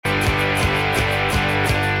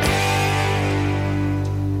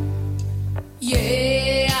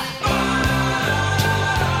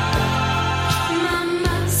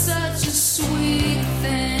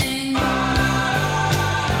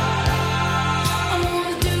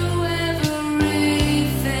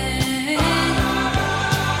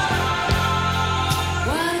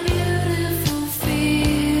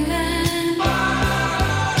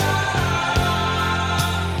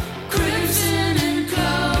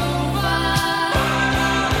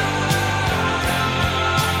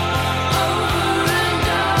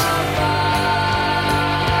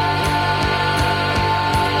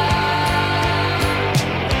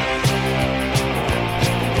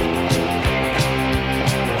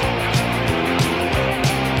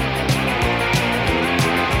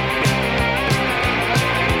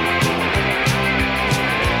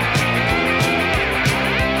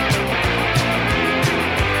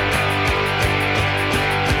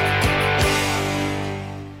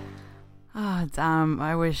Damn,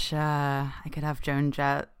 I wish I could have Joan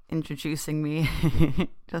Jett introducing me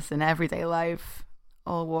just in everyday life,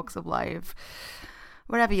 all walks of life.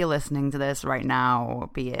 Wherever you're listening to this right now,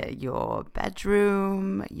 be it your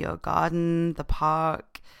bedroom, your garden, the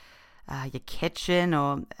park, your kitchen,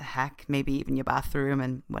 or heck, maybe even your bathroom,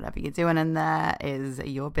 and whatever you're doing in there is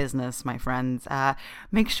your business, my friends.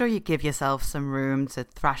 Make sure you give yourself some room to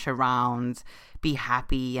thrash around, be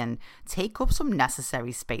happy, and take up some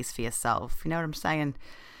necessary space for yourself. You know what I'm saying?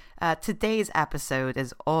 Today's episode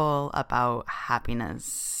is all about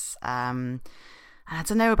happiness. And I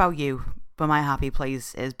don't know about you, but my happy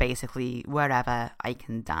place is basically wherever I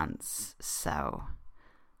can dance. So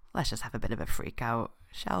let's just have a bit of a freak out,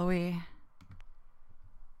 shall we?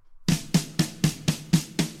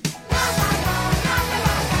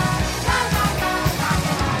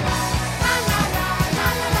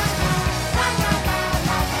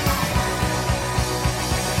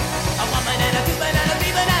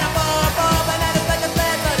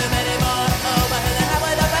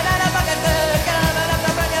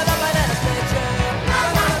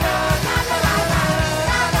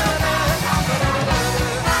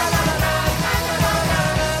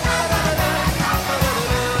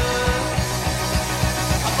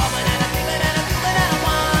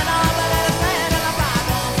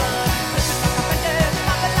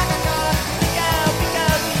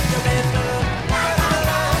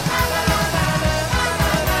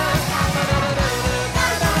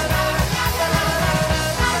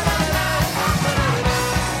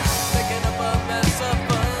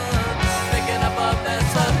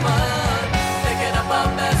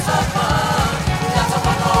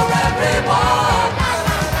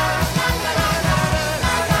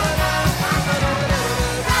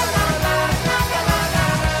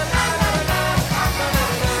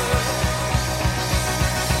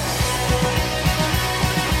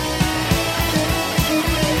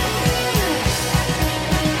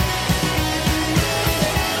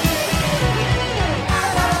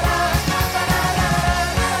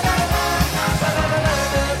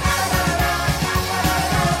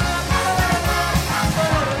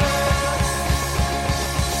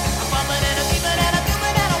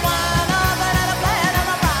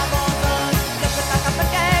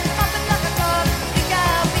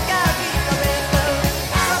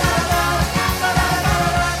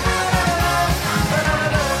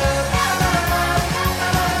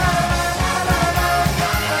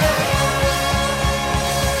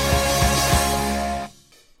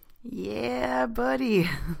 Buddy.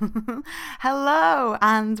 Hello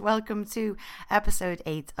and welcome to episode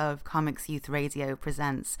 8 of Comics Youth Radio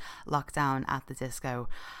presents Lockdown at the Disco.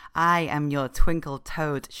 I am your twinkle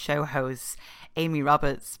toed show host, Amy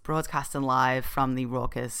Roberts, broadcasting live from the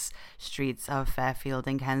raucous streets of Fairfield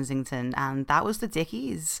in Kensington, and that was the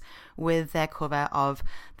Dickies with their cover of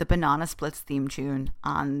the Banana Splits theme tune,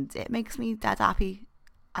 and it makes me dead happy.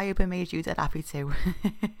 I hope it made you dead happy too.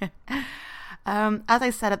 As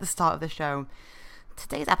I said at the start of the show,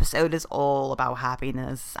 today's episode is all about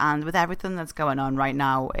happiness, and with everything that's going on right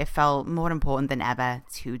now, it felt more important than ever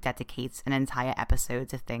to dedicate an entire episode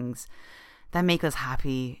to things that make us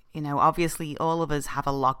happy. You know, obviously all of us have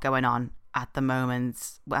a lot going on at the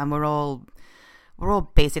moment, and we're all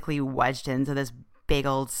basically wedged into this big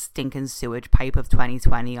old stinking sewage pipe of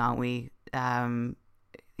 2020, aren't we? You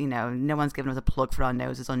know, no one's giving us a plug for our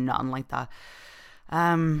noses or nothing like that.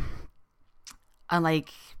 And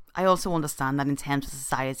I also understand that in terms of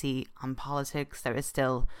society and politics, there is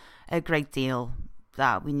still a great deal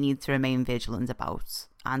that we need to remain vigilant about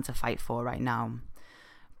and to fight for right now.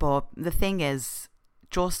 But the thing is,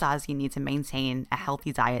 just as you need to maintain a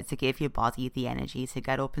healthy diet to give your body the energy to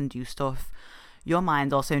get up and do stuff, your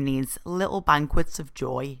mind also needs little banquets of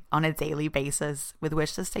joy on a daily basis with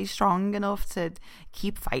which to stay strong enough to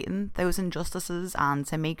keep fighting those injustices and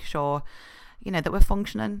to make sure, you know, that we're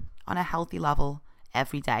functioning on a healthy level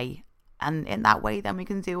every day. And in that way, then we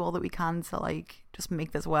can do all that we can to just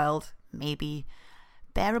make this world maybe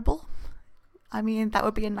bearable. I mean, that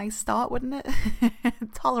would be a nice start, wouldn't it?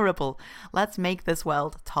 Tolerable. Let's make this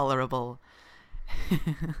world tolerable.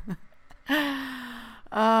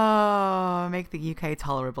 Oh, make the UK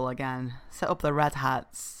tolerable again. Set up the red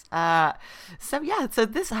hats. So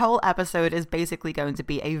this whole episode is basically going to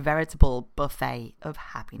be a veritable buffet of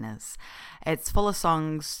happiness. It's full of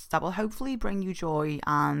songs that will hopefully bring you joy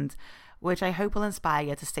and which I hope will inspire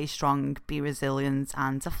you to stay strong, be resilient,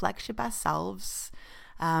 and to flex your best selves.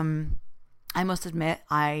 I must admit,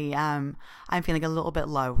 I'm feeling a little bit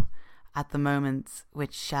low at the moment,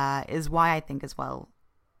 which is why I think as well,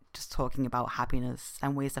 just talking about happiness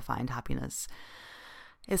and ways to find happiness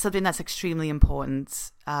is something that's extremely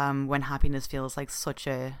important when happiness feels like such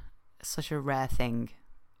a rare thing.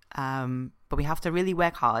 But we have to really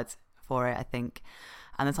work hard for it, I think.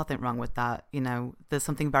 And there's nothing wrong with that. You know, there's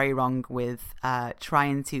something very wrong with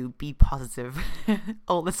trying to be positive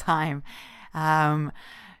all the time.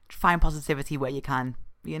 Find positivity where you can,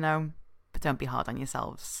 you know, but don't be hard on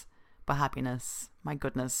yourselves. But happiness, my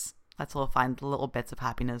goodness, let's all find little bits of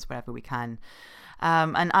happiness wherever we can.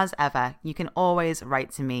 And as ever, you can always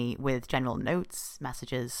write to me with general notes,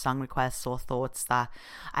 messages, song requests, or thoughts that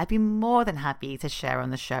I'd be more than happy to share on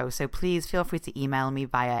the show. So please feel free to email me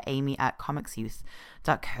via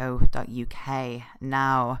amy@comicsyouth.co.uk.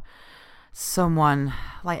 Now, someone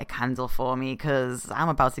light a candle for me, because I'm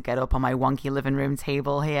about to get up on my wonky living room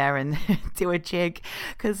table here and do a jig,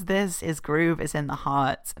 because this is Groove is in the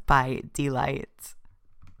Heart by Delight.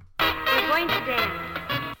 We're going to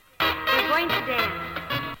dance. We're going to dance.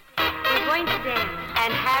 We're going to dance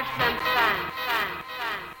and have some fun.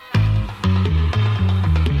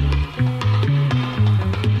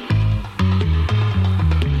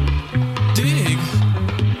 Dig.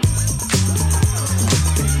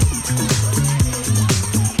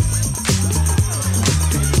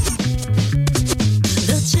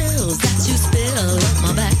 The chills that you spill up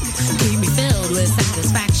my back keep me filled with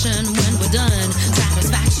satisfaction when we're done.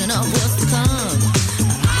 Satisfaction of what's to come.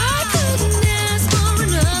 I couldn't ask for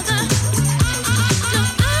another. No,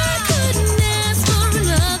 I couldn't ask for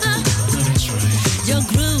another. Oh, that's right. Your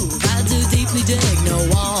groove, I do deeply dig. No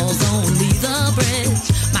walls, only the bridge.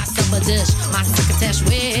 My supper dish, my succotash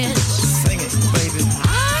wish. Sing it, baby.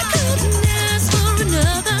 I couldn't ask for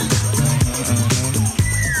another.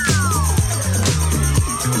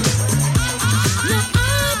 No,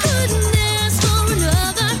 I couldn't ask for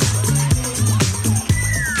another.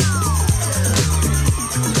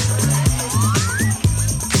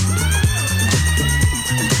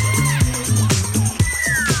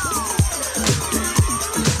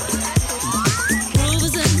 Groove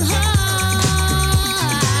is in the heart.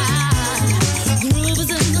 Groove is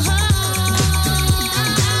in the heart.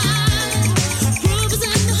 Groove is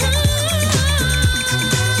in the heart.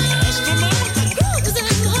 That's the moment. Groove is in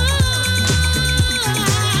the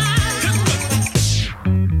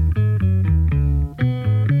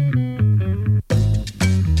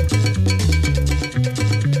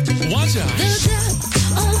Watch out. The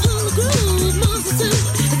depth of who the groove moves us to.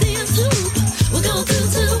 The dance hoop will go through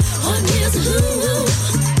to. One here's a who.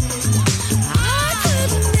 I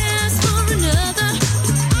couldn't ask for another.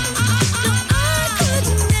 No, I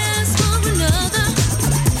couldn't ask for another.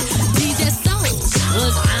 DJ Soul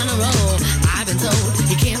was on a roll. I've been told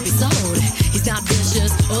he can't be sold. He's not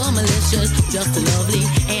vicious or malicious, just lovely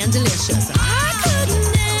and delicious. I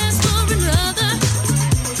couldn't ask for another.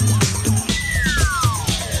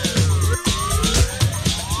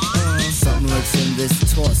 Something lurks in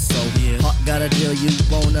this torso. Heart got a deal you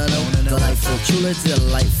wanna know. Delightful, truly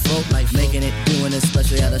delightful. Making it, doing it,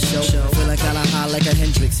 especially at a show. Feeling kinda high like a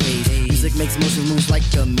Hendrix haze. Music makes motion moves like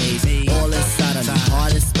a maze. All inside of me,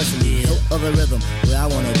 heart especially. Hill of the rhythm, where I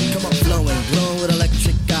wanna be. Come on, flowing, glowing with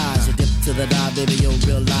electric eyes. You dip to the dive, baby, you'll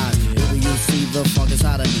realize. Baby, you'll see the funk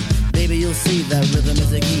inside of me. Baby, you'll see that rhythm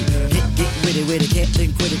is a key. Get witty, can't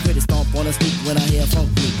think quitty. Stomp on a street when I hear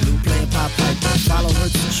funk blue. Playing pop pipe, follow her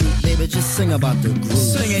to shoot. Baby, just sing about the groove.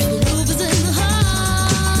 Sing it. Groove is in the heart.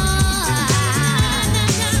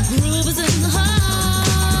 Groove is in the heart.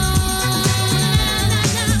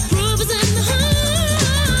 Groove is in the heart.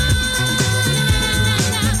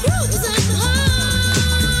 Groove is in the heart.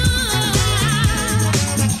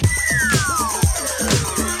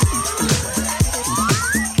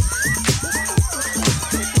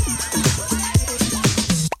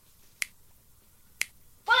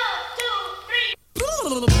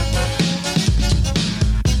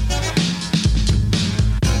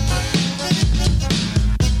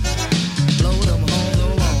 Blow them horns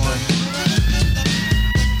along.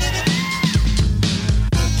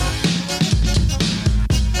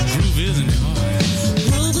 Groove is in the heart.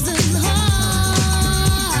 Groove is in the heart.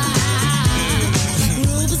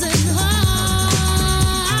 Groove is in the heart.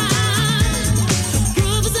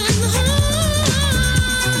 Groove is in the heart.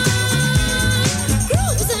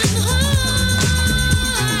 Groove is in the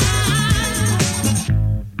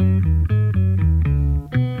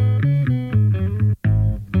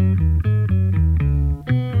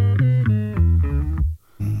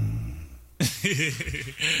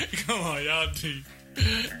Come on, y'all deep.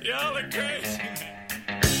 Y'all are crazy.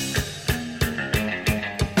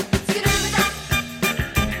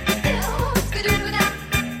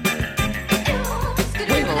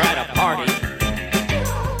 We were at a party.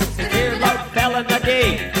 Severe love fell in the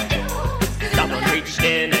deep. Someone reached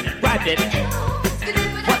in went it.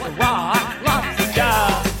 Was a rock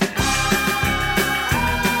lobster.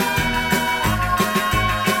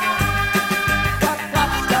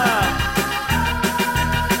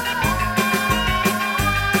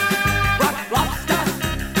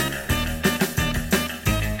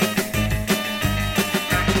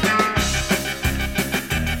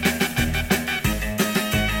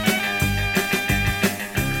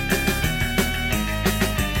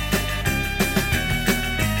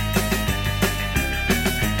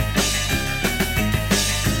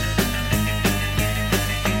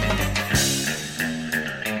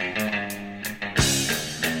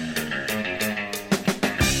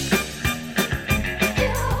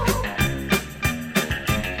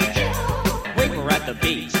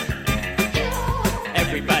 Beach.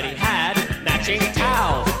 Everybody had matching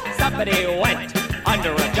towels. Somebody went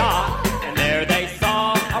under a dock, and there they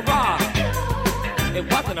saw a rock. It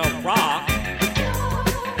wasn't a rock,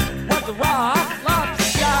 it was a rock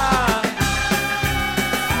lobster.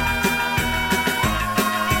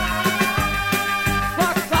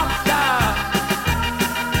 Rock lobster.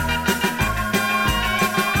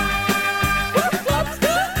 Rock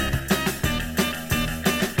lobster.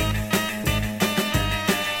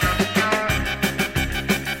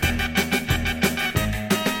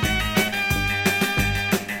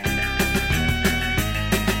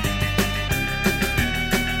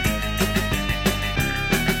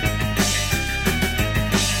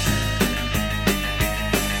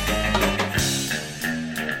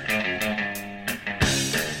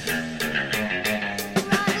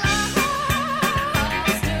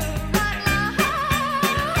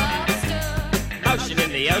 Motion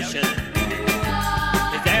in the ocean.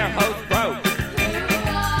 His air hose broke.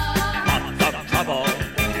 Lots of trouble.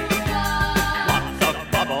 Lots of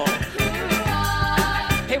bubble.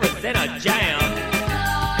 He was in a jam.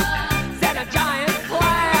 Set a giant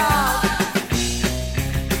clam.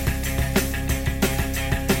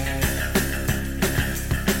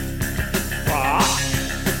 Rock.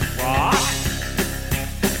 Rock.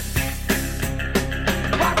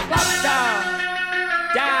 Rock lobster.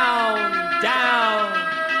 Down, down.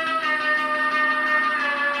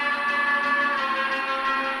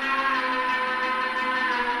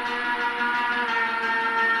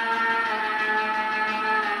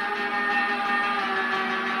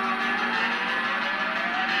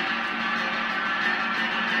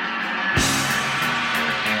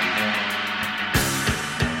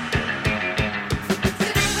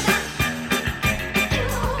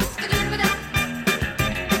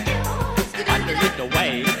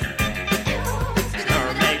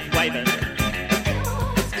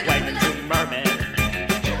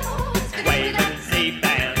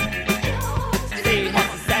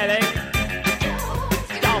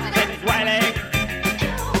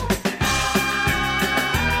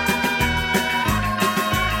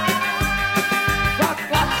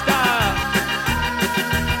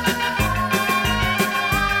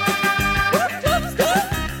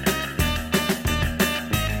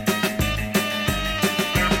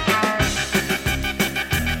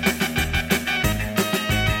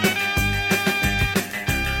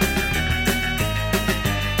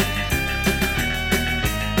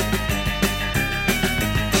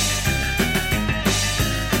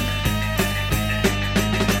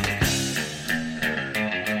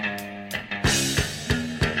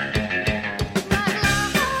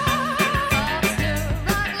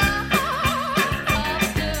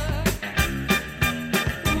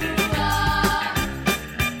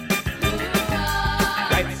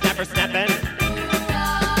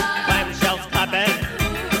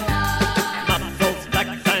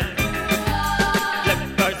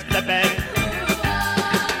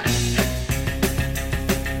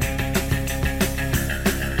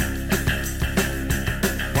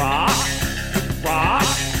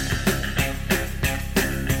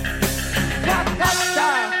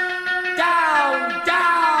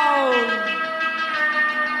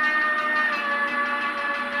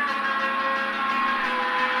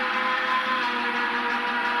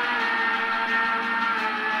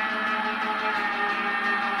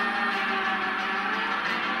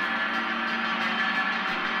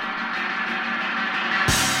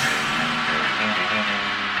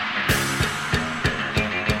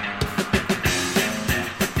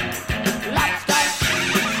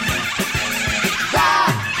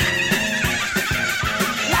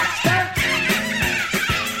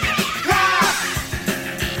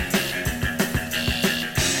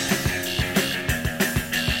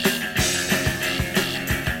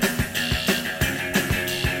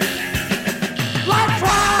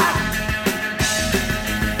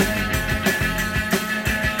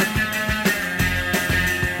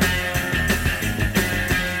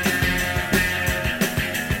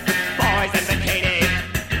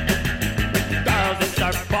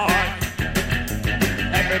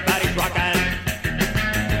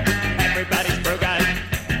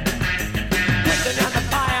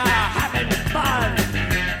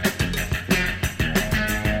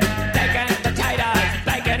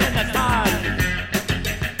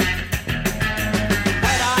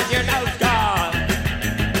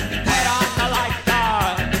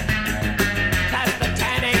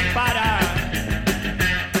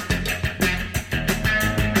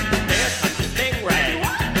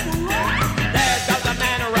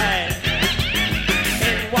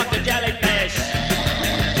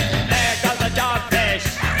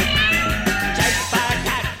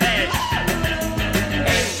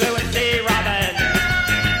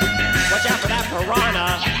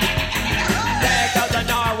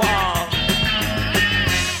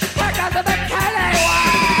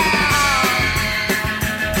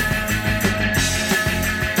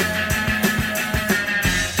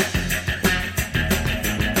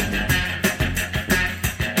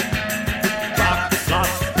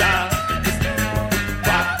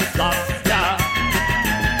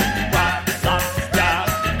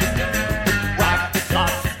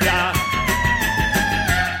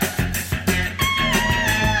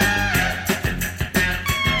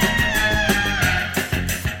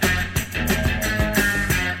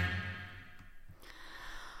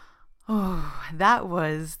 That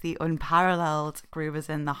was the unparalleled Groovers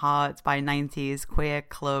in the Heart by 90s queer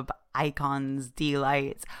club icons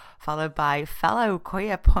Delight, followed by fellow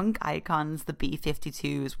queer punk icons the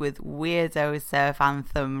B-52s with weirdo surf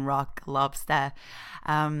anthem Rock Lobster.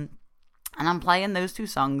 And I'm playing those two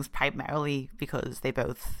songs primarily because they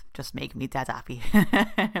both just make me dead happy,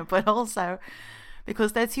 but also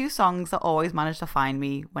because they're two songs that always manage to find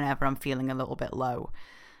me whenever I'm feeling a little bit low.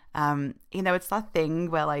 It's that thing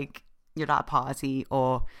where like you're at a party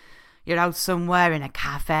or you're out somewhere in a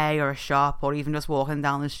cafe or a shop or even just walking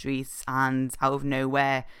down the streets, and out of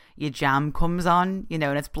nowhere your jam comes on, and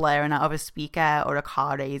it's blaring out of a speaker or a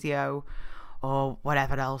car radio or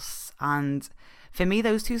whatever else. And for me,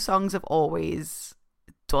 those two songs have always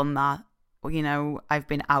done that. I've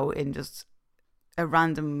been out in just a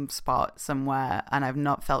random spot somewhere and I've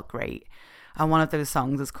not felt great, and one of those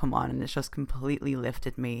songs has come on and it's just completely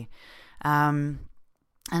lifted me.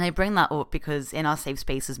 And I bring that up because in our Safe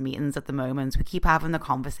Spaces meetings at the moment, we keep having the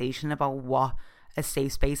conversation about what a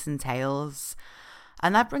safe space entails.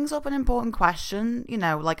 And that brings up an important question,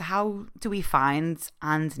 like how do we find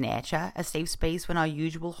and nurture a safe space when our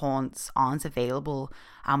usual haunts aren't available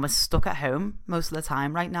and we're stuck at home most of the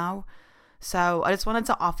time right now? So I just wanted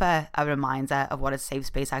to offer a reminder of what a safe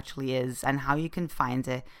space actually is and how you can find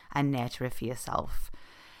it and nurture it for yourself.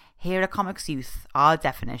 Here at Comics Youth, our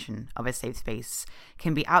definition of a safe space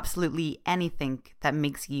can be absolutely anything that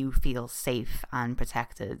makes you feel safe and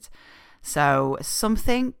protected. So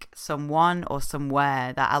something, someone, or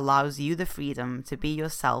somewhere that allows you the freedom to be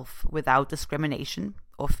yourself without discrimination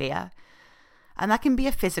or fear. And that can be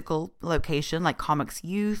a physical location like Comics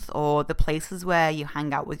Youth or the places where you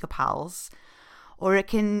hang out with your pals. Or it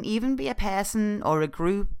can even be a person or a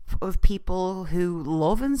group of people who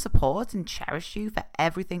love and support and cherish you for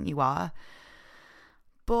everything you are.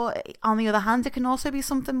 But on the other hand, it can also be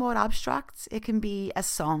something more abstract. It can be a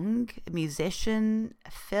song, a musician,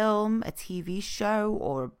 a film, a TV show,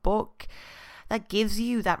 or a book that gives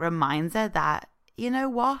you that reminder that, you know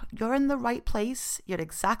what, you're in the right place. You're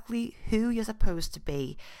exactly who you're supposed to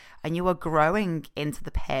be. And you are growing into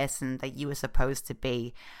the person that you are supposed to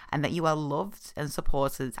be, and that you are loved and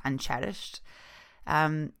supported and cherished.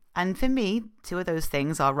 And for me, two of those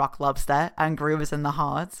things are Rock Lobster and Groovers in the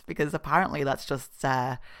Heart, because apparently that's just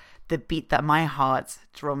the beat that my heart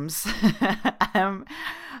drums. And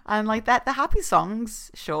like that, the happy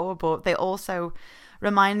songs, sure, but they also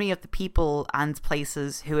remind me of the people and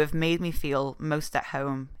places who have made me feel most at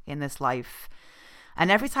home in this life. And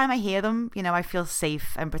every time I hear them, I feel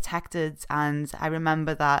safe and protected, and I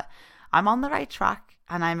remember that I'm on the right track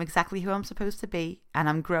and I'm exactly who I'm supposed to be, and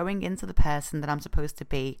I'm growing into the person that I'm supposed to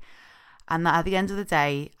be, and that at the end of the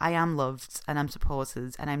day, I am loved and I'm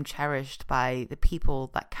supported and I'm cherished by the people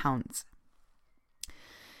that count.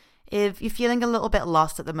 If you're feeling a little bit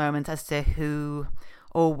lost at the moment as to who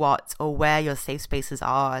or what or where your safe spaces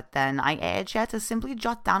are, then I urge you to simply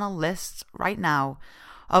jot down a list right now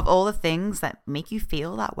of all the things that make you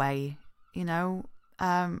feel that way,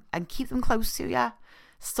 and keep them close to you.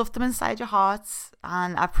 Stuff them inside your heart,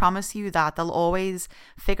 and I promise you that they'll always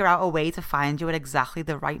figure out a way to find you at exactly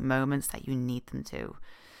the right moments that you need them to.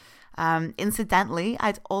 Incidentally,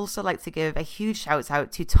 I'd also like to give a huge shout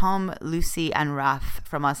out to Tom, Lucy and Raf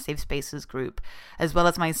from our Safe Spaces group, as well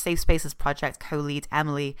as my Safe Spaces project co-lead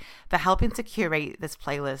Emily, for helping to curate this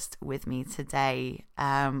playlist with me today.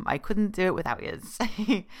 I couldn't do it without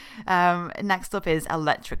you. Next up is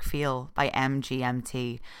Electric Feel by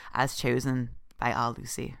MGMT, as chosen by our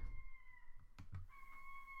Lucy.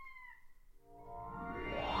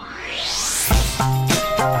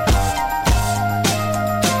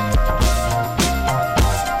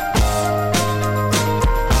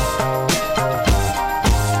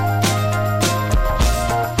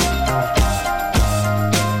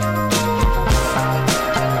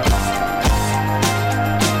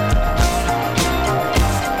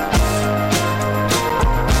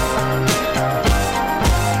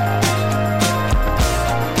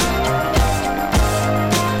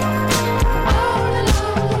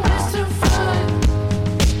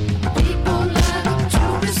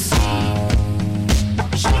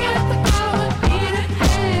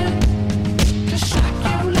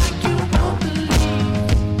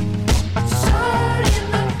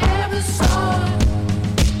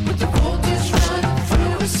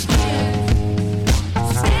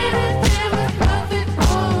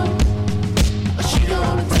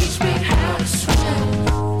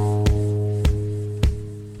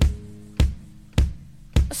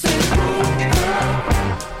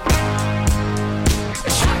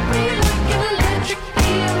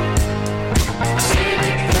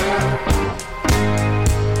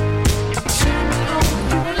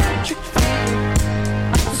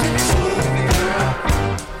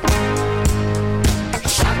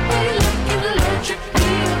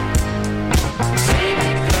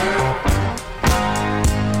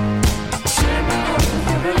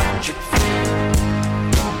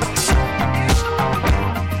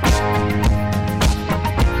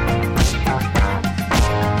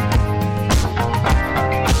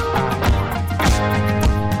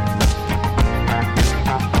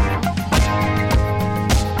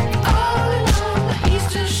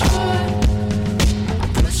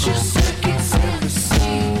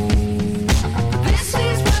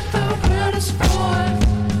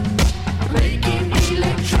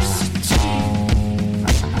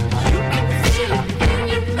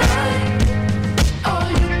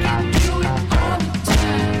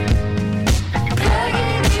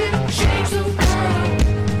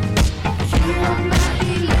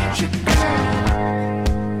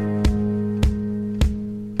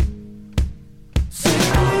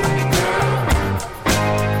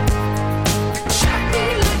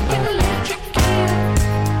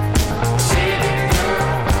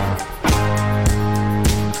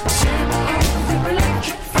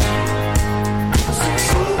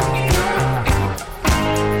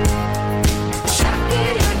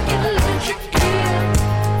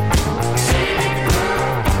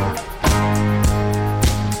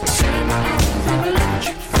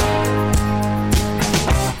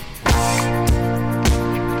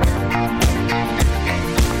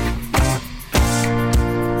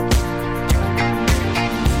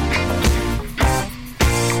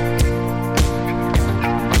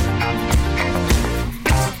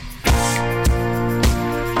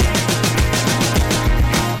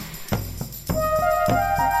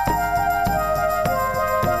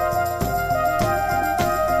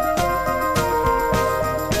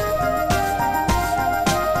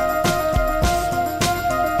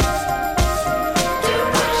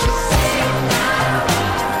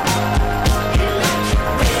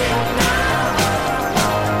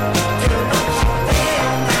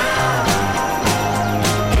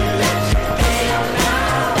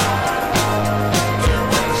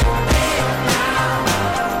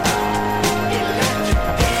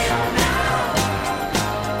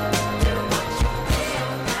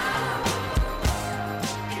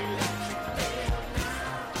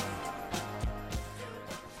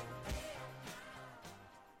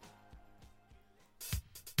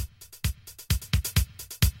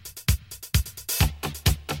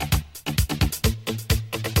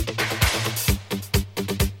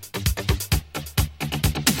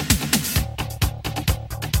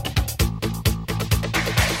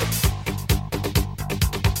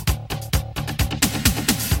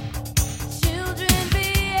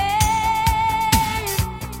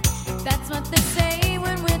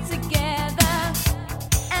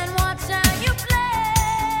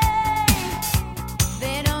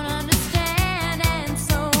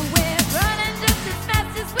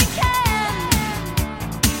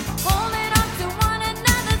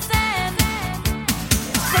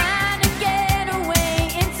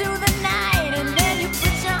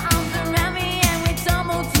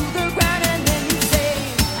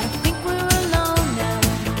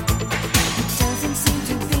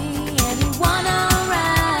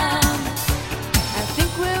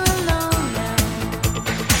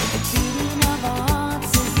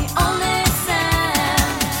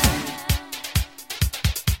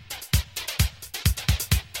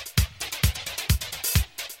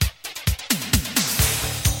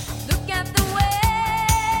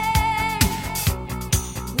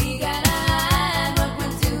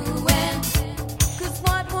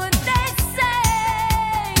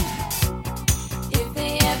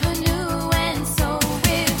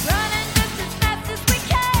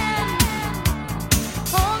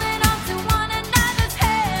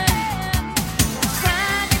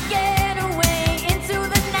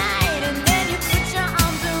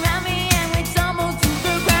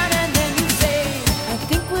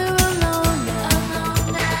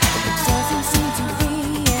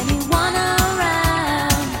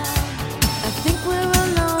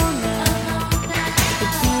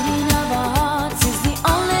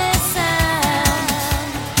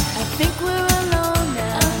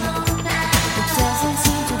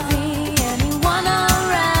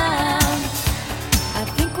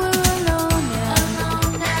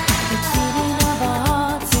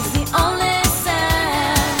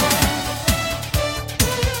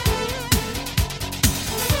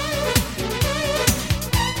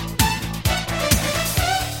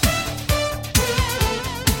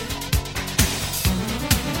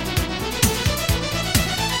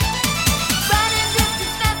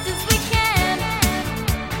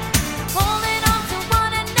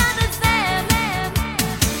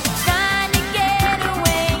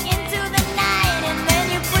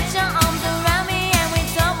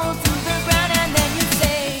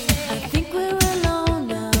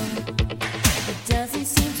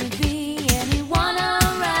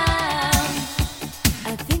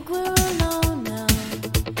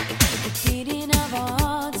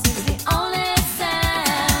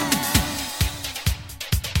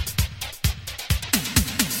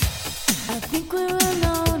 think we're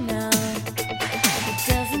alone now. There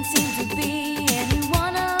doesn't seem to be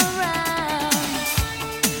anyone around.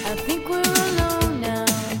 I think we're alone now.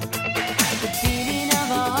 The beating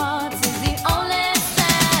of our hearts is the only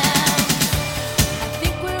sound. I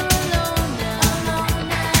think we're alone now.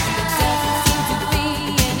 There doesn't seem to be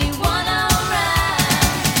anyone around.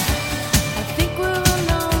 I think we're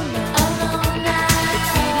alone now. The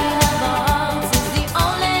beating of our hearts is the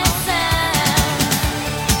only sound.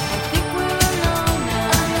 I think we're alone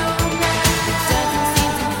now. There doesn't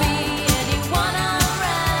seem to be anyone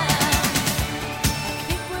around. I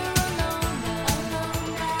think we're alone now.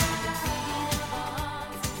 The beating of our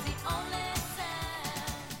hearts is the only sound.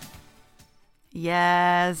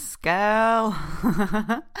 Yes, girl.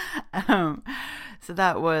 So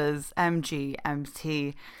that was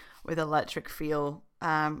MGMT with Electric Feel,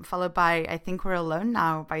 followed by I Think We're Alone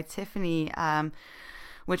Now by Tiffany,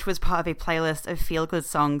 which was part of a playlist of feel-good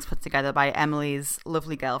songs put together by Emily's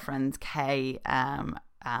lovely girlfriend, Kay. And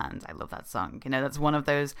I love that song. You know, that's one of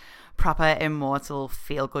those proper immortal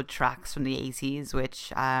feel-good tracks from the 80s,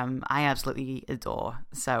 which I absolutely adore.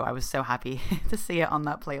 So I was so happy to see it on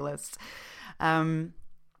that playlist. And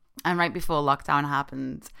right before lockdown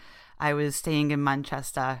happened, I was staying in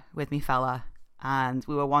Manchester with me fella, and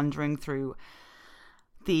we were wandering through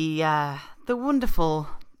the wonderful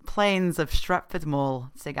plains of Stretford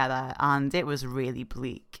Mall together, and it was really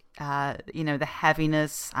bleak. You know, the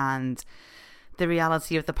heaviness and the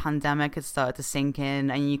reality of the pandemic had started to sink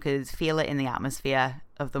in, and you could feel it in the atmosphere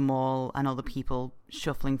of the mall and all the people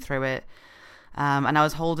shuffling through it. And I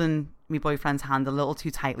was holding my boyfriend's hand a little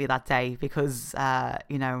too tightly that day because,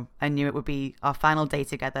 you know, I knew it would be our final day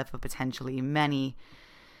together for potentially many,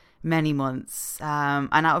 many months.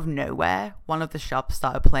 And out of nowhere, one of the shops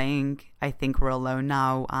started playing I Think We're Alone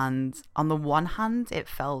Now. And on the one hand, it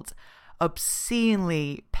felt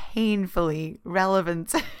obscenely, painfully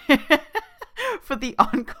relevant for the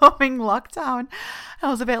oncoming lockdown. I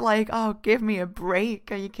was a bit like, oh, give me a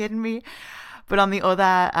break. Are you kidding me? But on the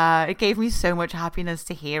other, it gave me so much happiness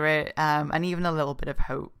to hear it, and even a little bit of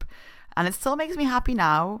hope. And it still makes me happy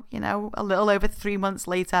now, you know, a little over 3 months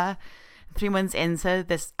later, 3 months into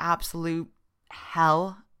this absolute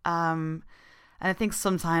hell. And I think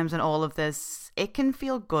sometimes in all of this, it can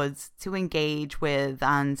feel good to engage with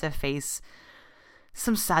and to face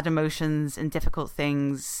some sad emotions and difficult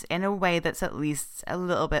things in a way that's at least a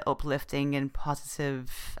little bit uplifting and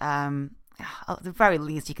positive. At the very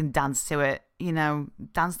least, you can dance to it, you know,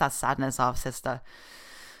 dance that sadness off, sister.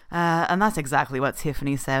 And that's exactly what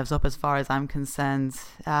Tiffany serves up as far as I'm concerned.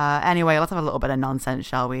 Anyway, let's have a little bit of nonsense,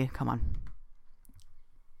 shall we? Come on.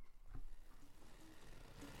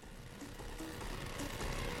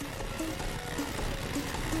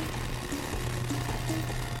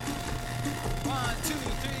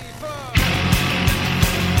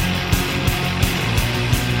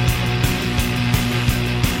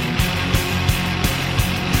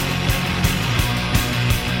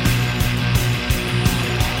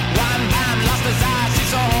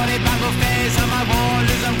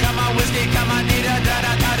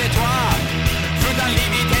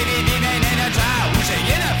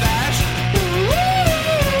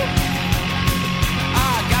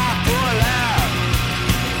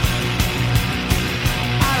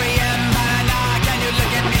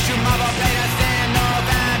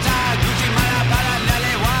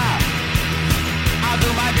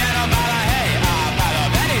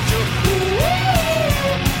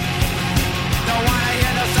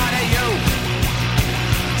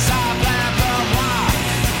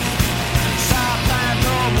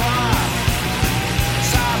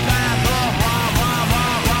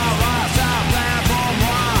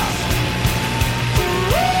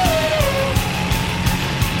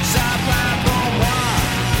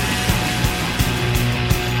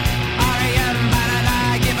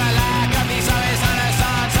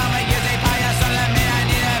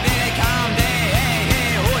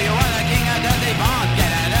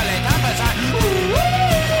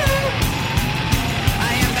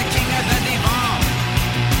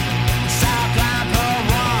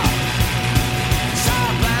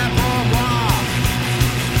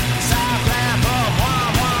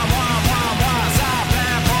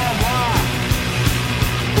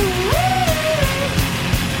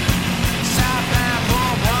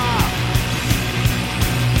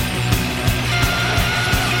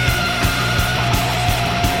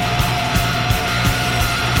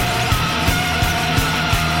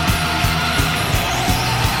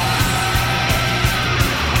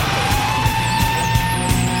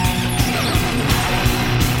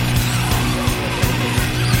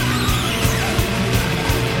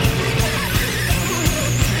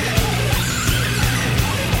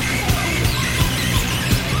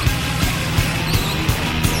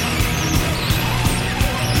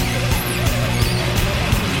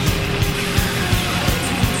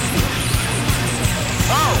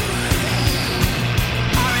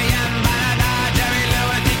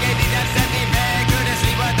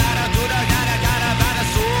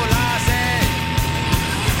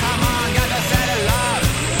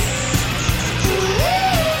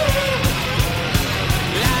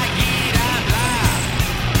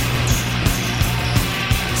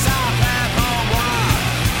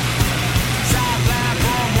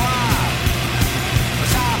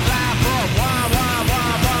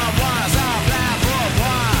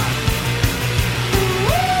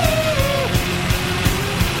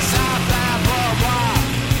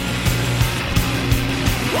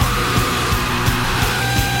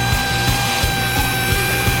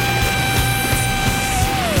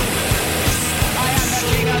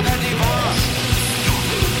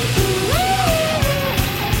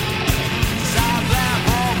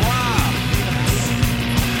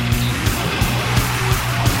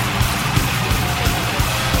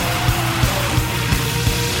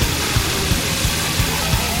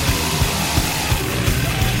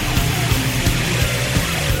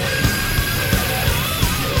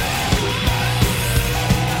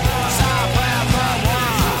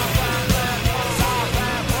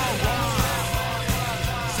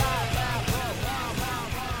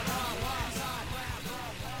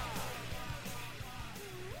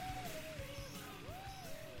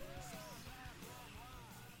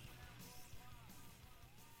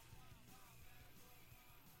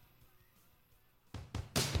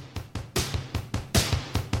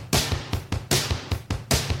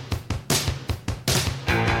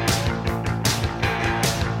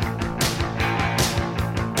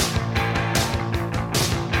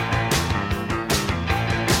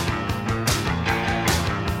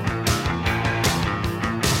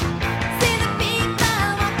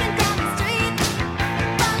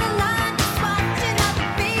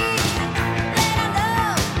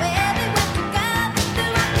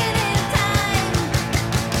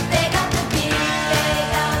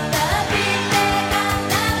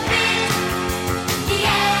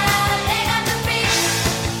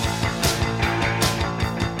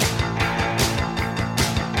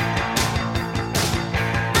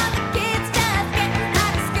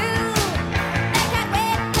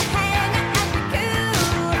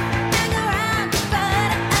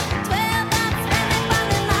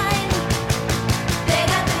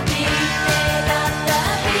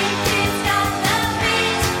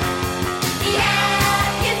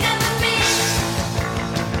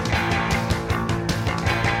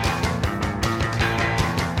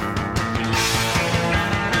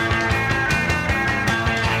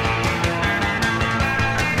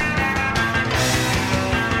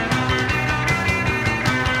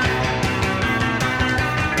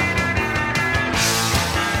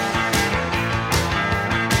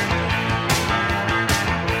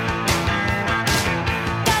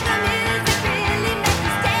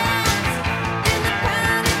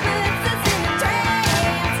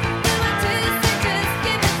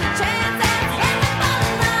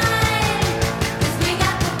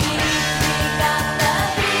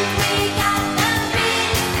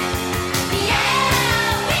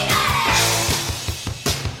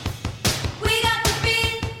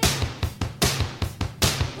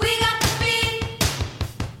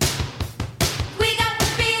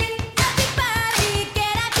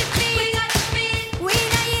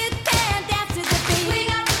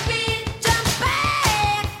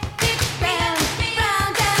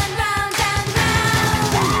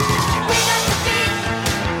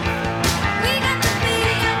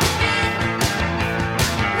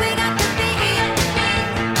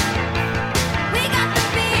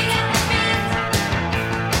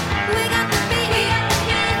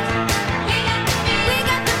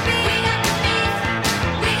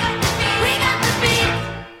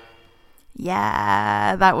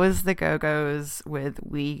 Yeah, that was the Go-Go's with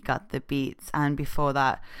We Got the Beats. And before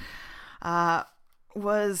that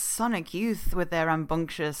was Sonic Youth with their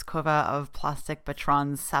rambunctious cover of Plastic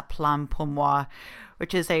Bertrand's Ça Plane Pour Moi,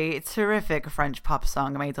 which is a terrific French pop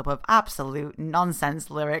song made up of absolute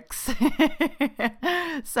nonsense lyrics.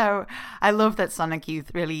 So I love that Sonic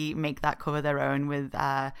Youth really make that cover their own with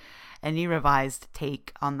a new revised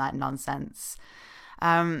take on that nonsense.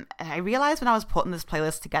 I realized when I was putting this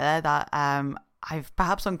playlist together that I've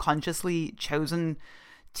perhaps unconsciously chosen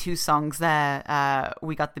two songs there,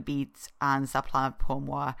 We Got the Beat and Ça Plane Pour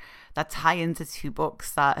Moi, that tie into two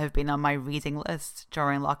books that have been on my reading list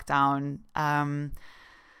during lockdown. The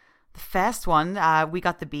first one, We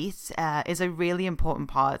Got the Beat, is a really important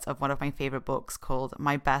part of one of my favorite books called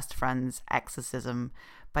My Best Friend's Exorcism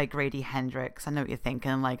by Grady Hendrix. I know what you're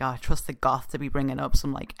thinking, like, oh, trust the goth to be bringing up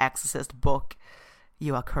some like exorcist book.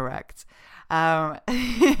 You are correct. It's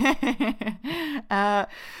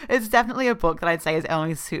definitely a book that I'd say is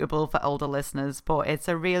only suitable for older listeners, but it's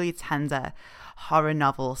a really tender horror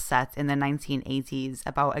novel set in the 1980s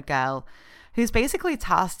about a girl who's basically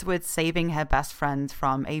tasked with saving her best friend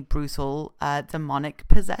from a brutal demonic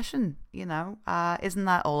possession. You know, isn't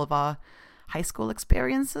that all of our high school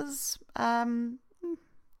experiences?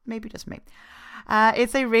 Maybe just me.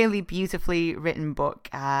 It's a really beautifully written book,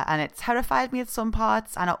 and it terrified me at some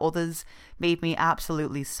parts, and at others made me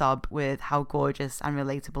absolutely sob with how gorgeous and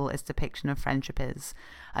relatable its depiction of friendship is.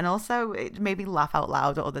 And also it made me laugh out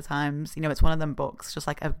loud at other times. You know, it's one of them books, just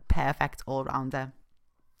like a perfect all-rounder.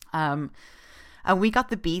 And We Got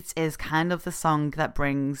the Beat is kind of the song that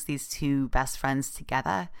brings these two best friends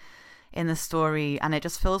together in the story, and it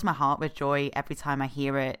just fills my heart with joy every time I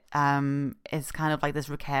hear it. It's kind of like this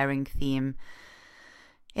recurring theme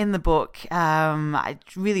in the book. I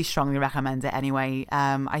really strongly recommend it anyway.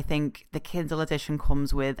 I think the Kindle edition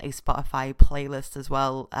comes with a Spotify playlist as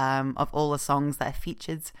well, of all the songs that are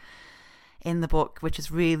featured in the book, which is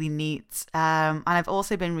really neat. And I've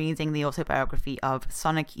also been reading the autobiography of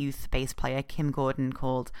Sonic Youth bass player Kim Gordon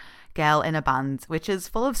called Girl in a Band, which is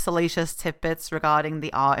full of salacious tidbits regarding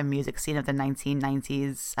the art and music scene of the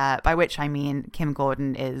 1990s, by which I mean Kim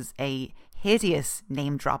Gordon is a hideous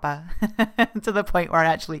name dropper to the point where I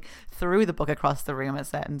actually threw the book across the room at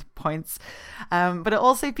certain points. But it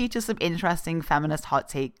also features some interesting feminist hot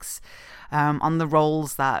takes on the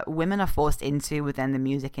roles that women are forced into within the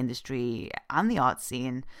music industry and the art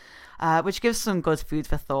scene, which gives some good food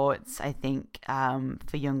for thought, I think,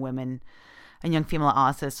 for young women and young female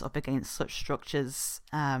artists up against such structures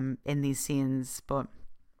in these scenes. But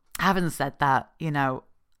having said that, you know,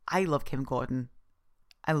 I love Kim Gordon.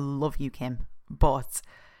 I love you, Kim, but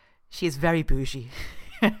she is very bougie.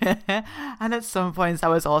 And at some points I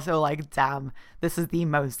was also like, damn, this is the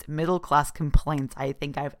most middle-class complaint I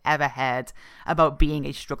think I've ever heard about being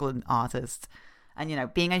a struggling artist. And, you know,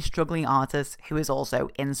 being a struggling artist who is also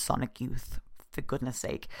in Sonic Youth, for goodness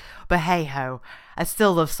sake. But hey ho, I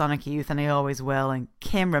still love Sonic Youth and I always will, and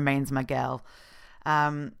Kim remains my girl.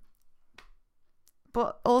 But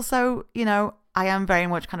also, you know, I am very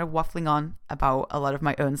much kind of waffling on about a lot of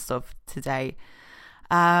my own stuff today.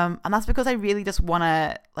 And that's because I really just want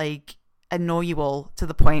to, like, annoy you all to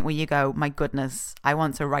the point where you go, my goodness, I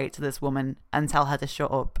want to write to this woman and tell her to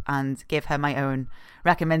shut up and give her my own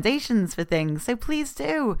recommendations for things. So please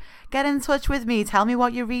do get in touch with me. Tell me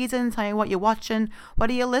what you're reading. Tell me what you're watching. What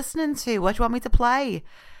are you listening to? What do you want me to play?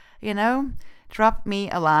 You know, drop me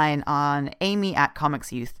a line on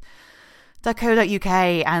amy@comicsyouth.co.uk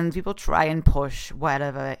and we will try and push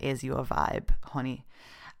whatever is your vibe, honey.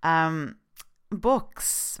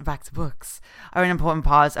 Books, back to books, are an important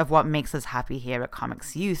part of what makes us happy here at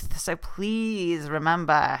Comics Youth. So please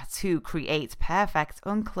remember to create perfect,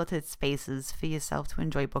 uncluttered spaces for yourself to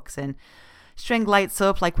enjoy books in. String lights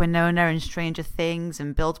up like Winona and Stranger Things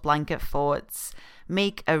and build blanket forts.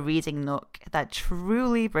 Make a reading nook that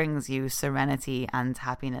truly brings you serenity and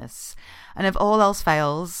happiness. And if all else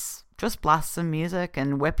fails, just blast some music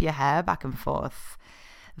and whip your hair back and forth.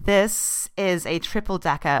 This is a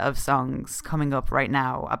triple-decker of songs coming up right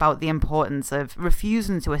now about the importance of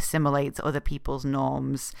refusing to assimilate to other people's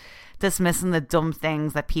norms, dismissing the dumb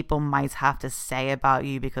things that people might have to say about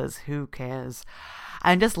you because who cares,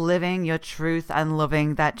 and just living your truth and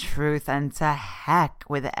loving that truth, and to heck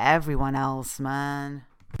with everyone else, man.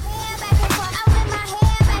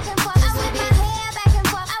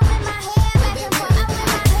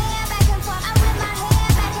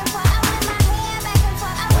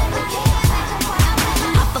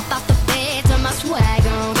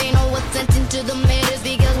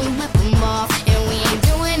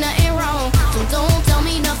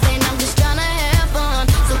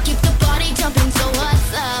 Party jump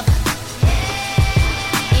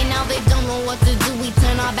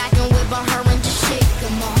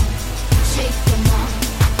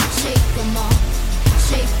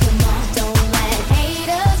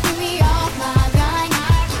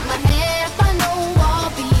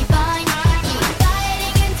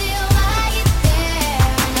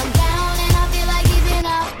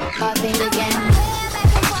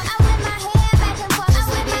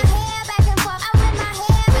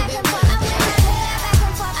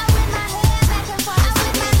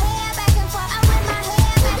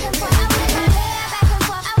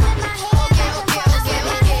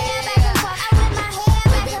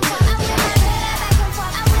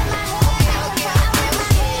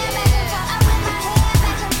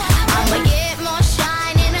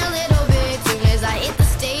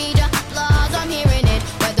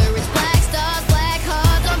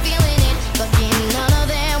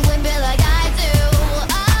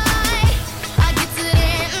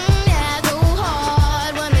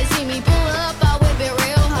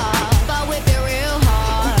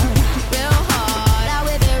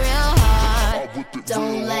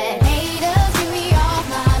Don't let haters get me off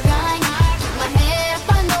my grind. Keep my head up,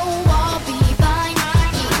 I know I'll be fine.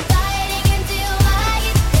 Keep fighting until I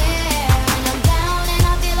get there. When I'm down and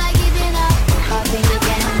I feel like giving up, I'll think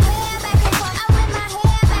again. I whip my hair back and forth. I whip my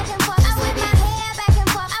hair back and forth. I whip my hair back and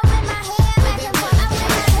forth. I whip my hair back and forth. I whip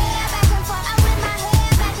my hair back and forth. I whip my hair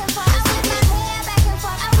back and forth. I whip my hair back and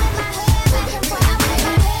forth. I whip my hair back and forth. I whip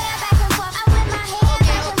my hair back and forth. I whip my hair back and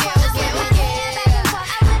forth. I whip my hair back and forth.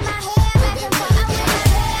 I whip my hair back and forth.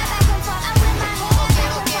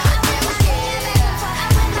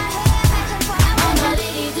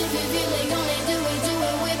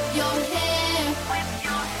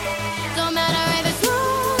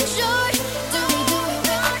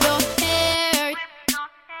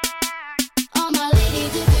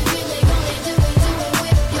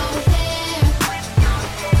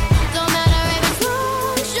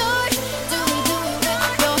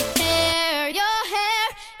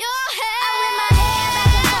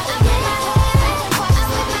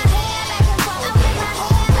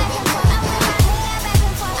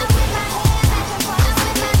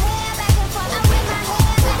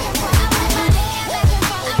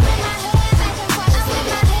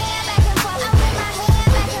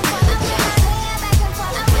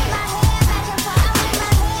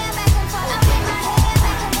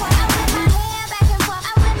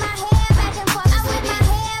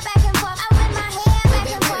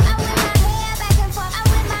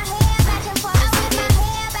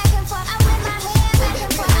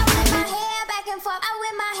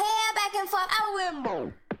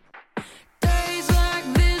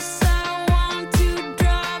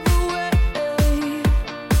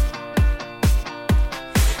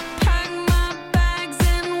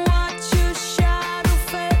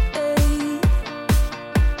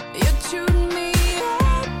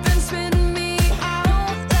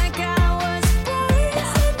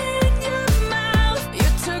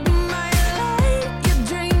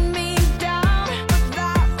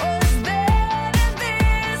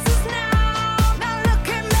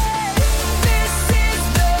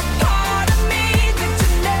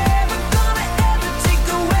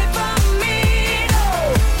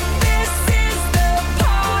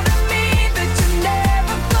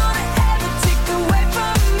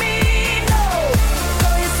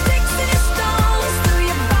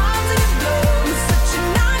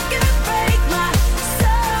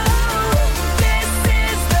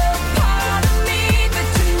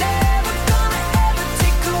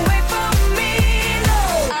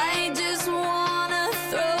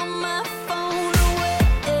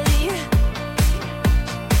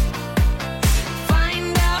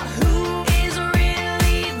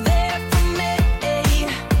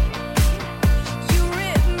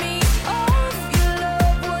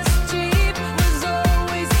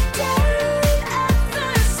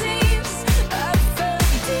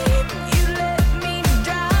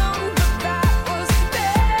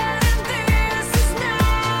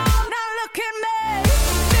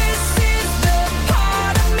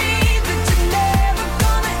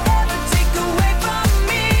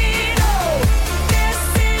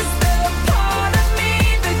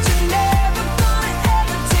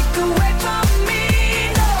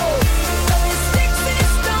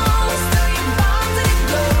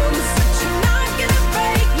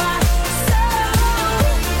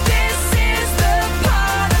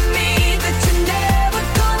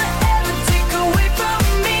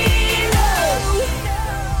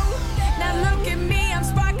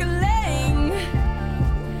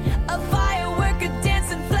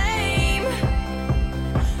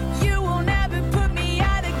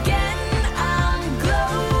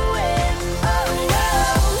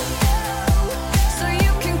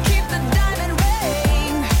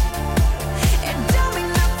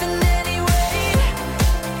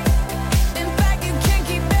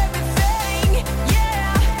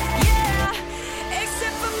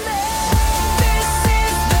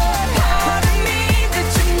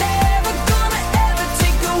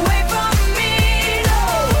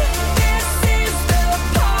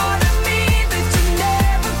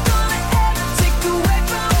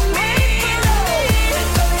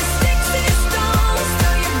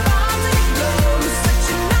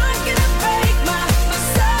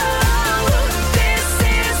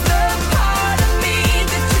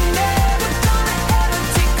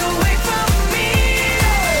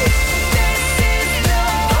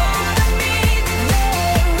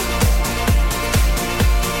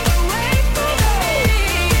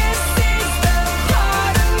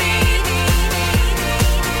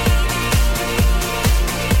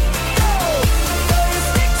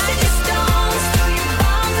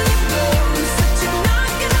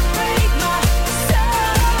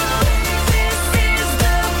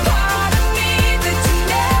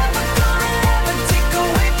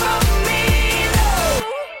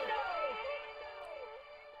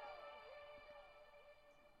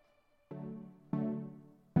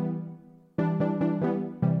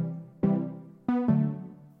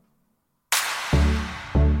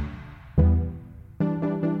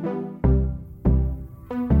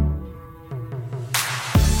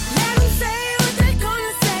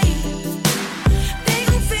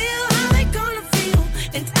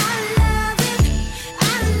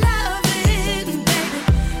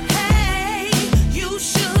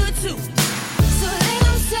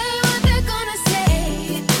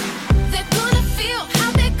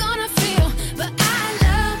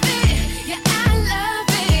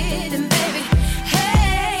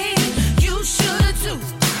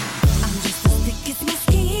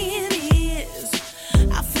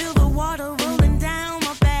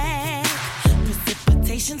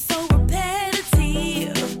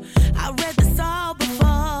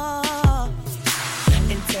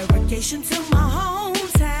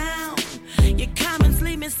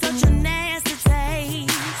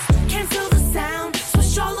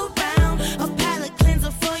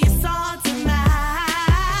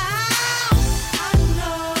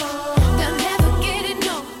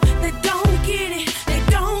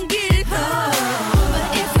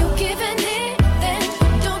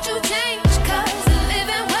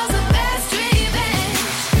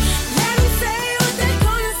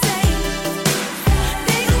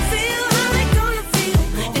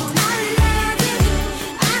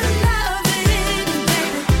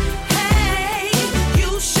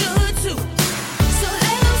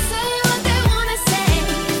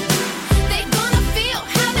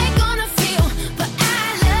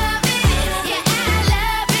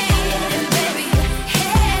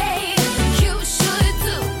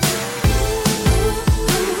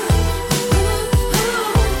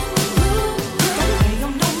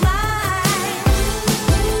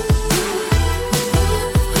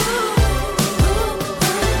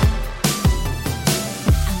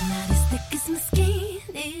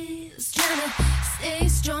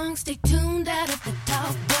 zoomed out at the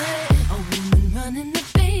top, but a woman running the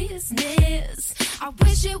business. I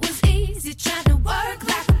wish it was easy trying to work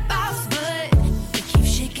like a boss, but it keeps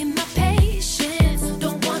shaking my patience.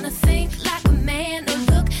 Don't wanna think like a man or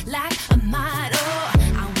look like a model.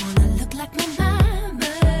 I wanna look like my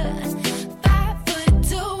mama,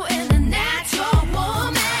 5'2" and a natural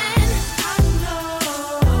woman. I know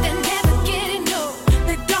they never get it, no,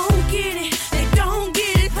 they don't get it, they don't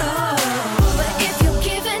get it, though. But if you're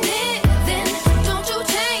giving it, then don't you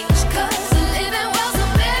change, 'cause living well's the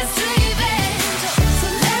best revenge. So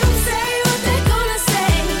let them say what they're gonna say.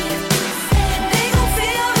 They gon'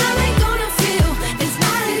 feel how they gonna feel. It's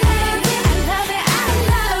not a love it, I love it, I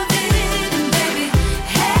love it. And baby,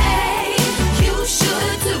 hey, you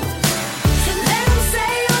should too. So let them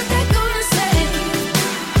say what they're gonna say.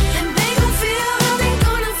 And they gon' feel how they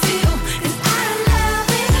gonna feel. 'Cause I love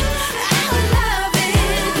it, I love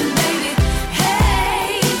it. And baby,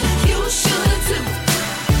 hey, you should too.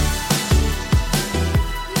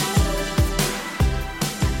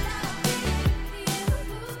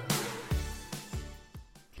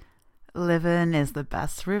 Living is the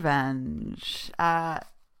best revenge.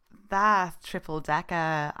 That triple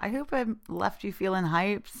decker, I hope it left you feeling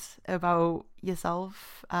hyped about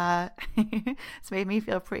yourself. It's made me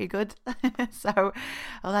feel pretty good. So,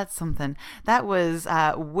 well, that's something. That was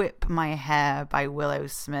Whip My Hair by Willow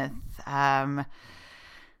Smith,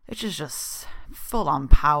 which is just full on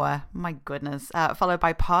power. My goodness. Followed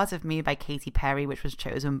by Part of Me by Katy Perry, which was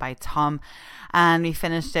chosen by Tom. And we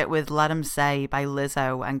finished it with Let 'Em Say by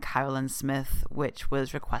Lizzo and Carolyn Smith, which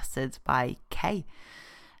was requested by Kay.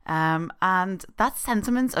 And that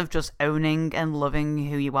sentiment of just owning and loving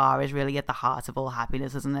who you are is really at the heart of all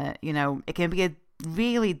happiness, isn't it? You know, it can be a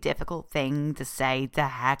really difficult thing to say, to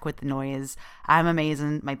heck with the noise. I'm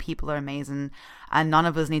amazing, my people are amazing, and none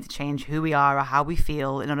of us need to change who we are or how we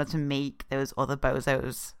feel in order to make those other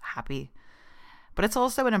bozos happy. But it's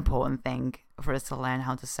also an important thing for us to learn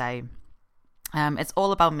how to say. It's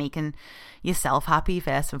all about making yourself happy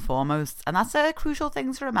first and foremost, and that's a crucial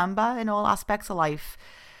thing to remember in all aspects of life.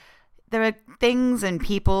 There are things and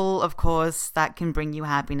people, of course, that can bring you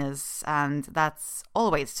happiness, and that's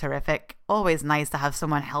always terrific. Always nice to have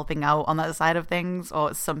someone helping out on that side of things,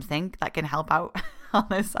 or something that can help out on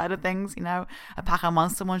this side of things, you know. A pack of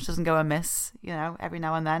Monster Munch doesn't go amiss, you know, every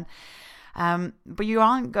now and then. But you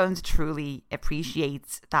aren't going to truly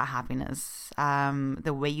appreciate that happiness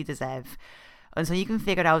the way you deserve until you can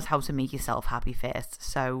figure out how to make yourself happy first.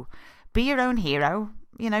 So be your own hero.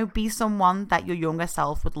 You know, be someone that your younger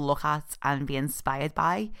self would look at and be inspired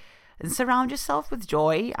by, and surround yourself with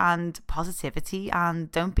joy and positivity,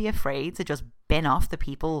 and don't be afraid to just bin off the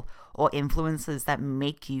people or influences that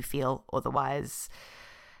make you feel otherwise.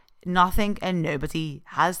 Nothing and nobody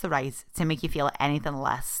has the right to make you feel anything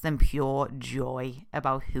less than pure joy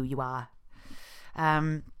about who you are.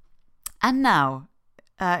 And now,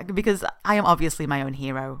 because I am obviously my own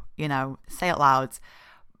hero, you know, say it loud,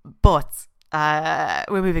 but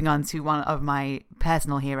we're moving on to one of my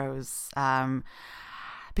personal heroes.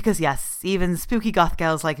 Because yes, even spooky goth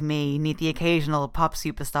girls like me need the occasional pop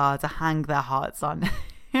superstar to hang their hearts on.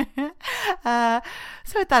 So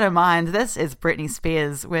with that in mind, this is Britney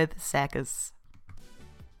Spears with Circus.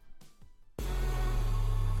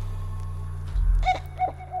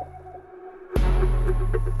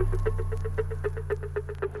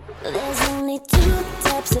 There's only two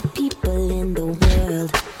types of people in the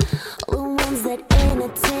world. The ones that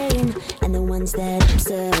entertain and the ones that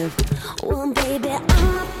observe. Well, baby,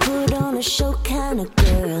 I'm a put on a show kind of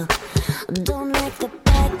girl. Don't like the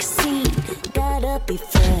back seat, gotta be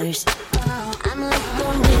first. I'm like the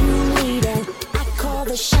ringleader, I call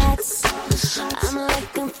the shots. I'm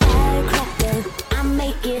like a firecracker, I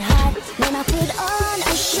make it hot when I put on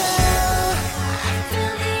a show.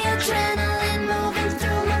 Feel the adrenaline moving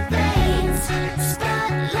through my veins.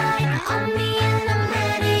 Spotlight on me and I'm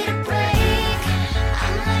ready to break.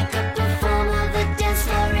 I'm like a performer, the dance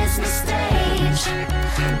floor is my stage.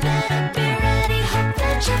 Better be ready, hope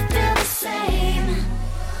that you feel the same.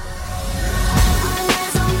 All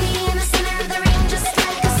eyes on me in the center of the ring, just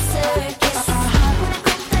like a circus. When I grip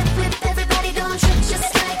that whip, everybody don't trip, just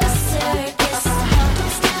like a circus.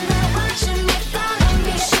 Don't stand there watching me, follow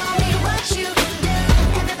me, show me what you can do.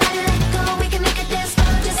 Everybody let go, we can make a dance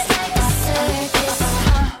floor just like a circus.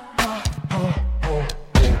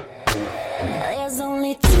 There's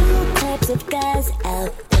only two types of guys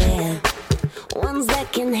out there. Ones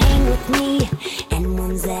that can hang with me and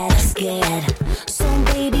ones that are scared. So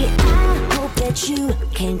baby, I hope that you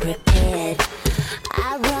came prepared.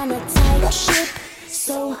 I run a tight ship,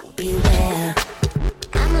 so beware.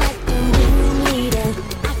 I'm like the ringleader,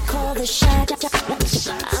 I call the shots. I'm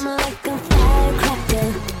like a firecracker.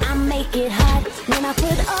 I make it hot when I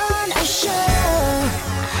put on a show.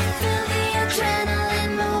 I feel the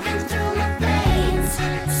adrenaline moving through my veins.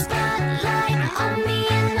 Spotlight on me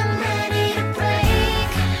and I'm ready to break.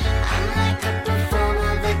 I'm like a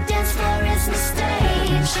performer, the dance floor is my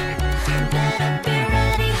stage. Better be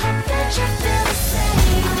ready, hope that you feel the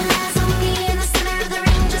same. All eyes on me in the center of the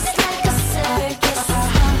ring, just like a circus.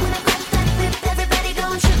 When I grab that whip, everybody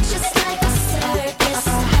gon' trip just like a circus.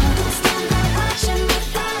 Don't stand there watching me,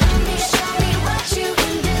 follow me, show me what you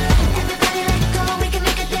can do. Everybody let go, we can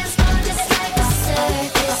make a dance floor just like a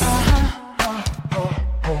circus.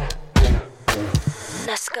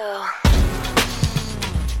 Let's go.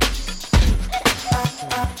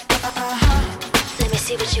 Let me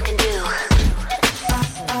see what you can do.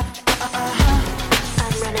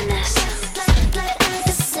 I'm running this. Like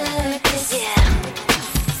a circus. Yeah.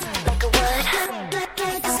 Like a what?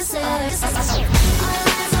 Like a circus. All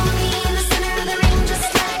eyes on me in the center of the ring, just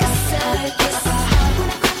like a circus. When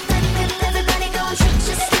I grab that whip, everybody gon' trip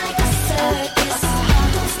just like a circus.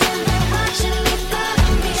 Don't stand there watching me,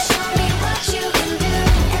 follow me, show me what you can do.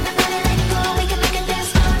 Everybody let go, we can make a dance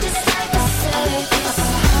floor just like a circus.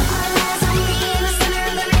 All eyes on me in the center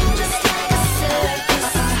of the ring, just like a circus.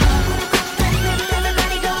 When I grab that whip,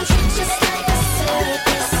 everybody gon' trip just like a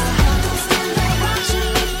circus. Don't stand there watching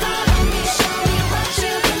me, follow me, show me what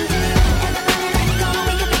you can do. Everybody let go,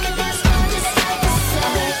 we can make a dance floor just like a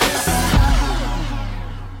circus.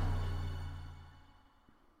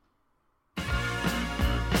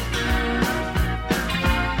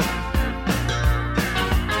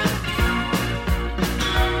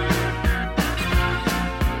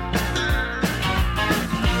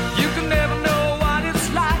 You can never know what it's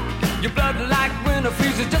like. Your blood like winter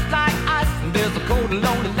freezes just like ice. And there's a cold and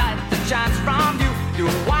lonely light that shines from you. You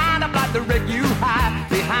wind up like the wreck you hide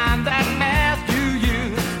behind that mask you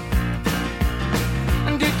use.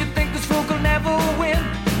 And did you think this fool could never win?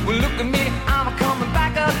 Well, look at me, I'm coming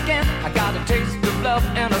back again. I got a taste of love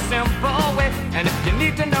in a simple way. And if you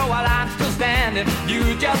need to know while I'm still standing,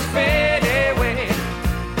 you just fade away.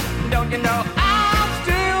 Don't you know I'm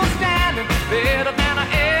still standing better than I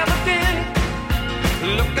ever did?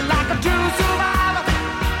 Looking like a true survivor,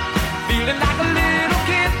 feeling like a little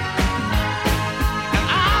kid. And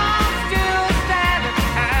I'm still standing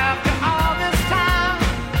after all this time,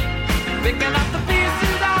 picking up the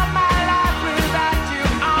pieces of my life without you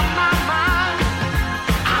on my mind.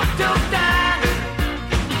 I'm still standing.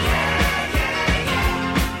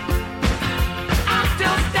 I'm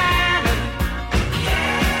still standing.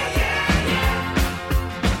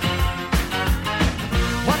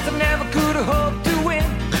 Once I never could have hoped to win.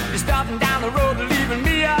 You're starting down the road, leaving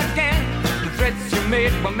me again. The threats you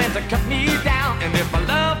made were meant to cut me down. And if my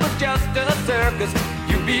love was just a circus,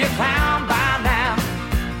 you'd be a clown by now.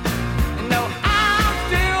 You know I'm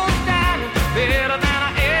still standing better than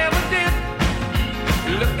I ever did.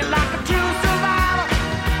 Looking like a true survivor,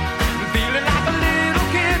 feeling like a little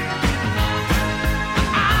kid.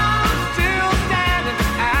 I'm still standing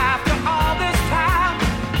after all this time,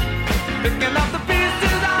 picking up the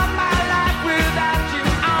pieces of my life without you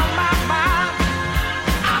on my mind.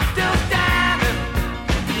 I'm still standing.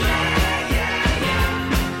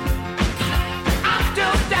 I'm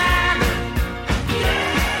still standing.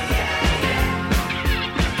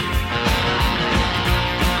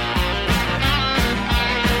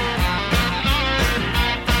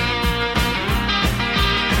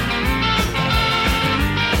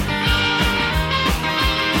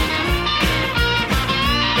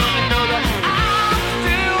 You know that I'm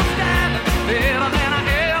still standing better than I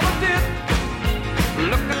ever did.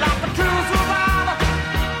 Looking like a true survivor,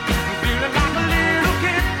 feeling like a little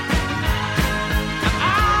kid.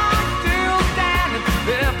 I'm still standing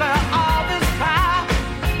after all this time,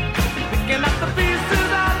 picking up the pieces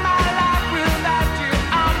of my life without you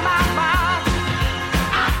on my mind.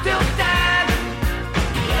 I'm still standing.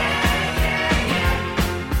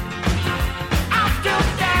 I'm still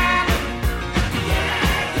standing.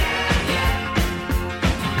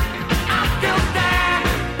 I'm still standing. I'm still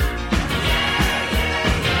standing.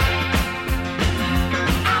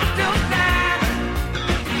 I'm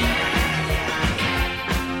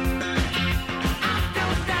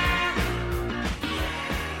still standing.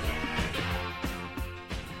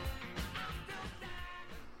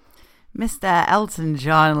 Mr. Elton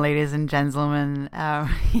John, ladies and gentlemen,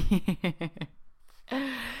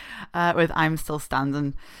 with I'm Still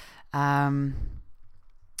Standing.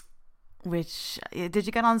 Which, did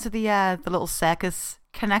you get onto the little circus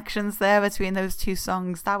connections there between those two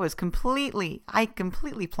songs? That was I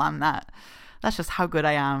completely planned that. That's just how good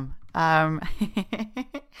I am.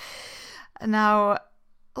 Now,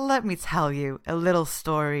 let me tell you a little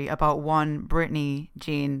story about one Britney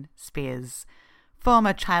Jean Spears,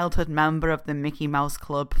 former childhood member of the Mickey Mouse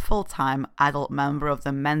Club, full-time adult member of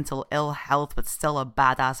the mental ill health but still a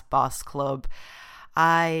badass boss club.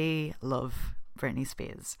 I love Britney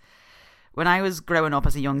Spears. When I was growing up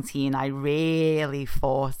as a young teen, I really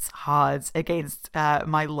fought hard against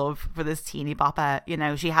my love for this teeny bopper. You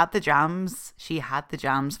know, she had the jams,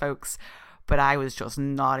 folks, but I was just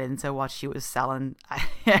not into what she was selling.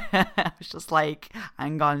 I was just like,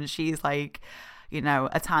 hang on, she's like, you know,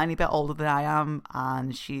 a tiny bit older than I am,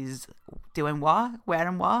 and she's doing what?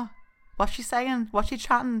 Wearing what? What's she saying? What's she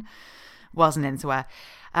chatting? Wasn't into her.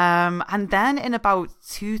 And then in about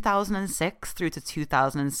 2006 through to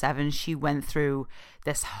 2007, she went through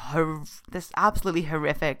this absolutely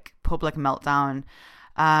horrific public meltdown,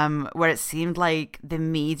 where it seemed like the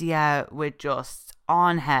media were just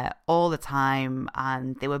on her all the time,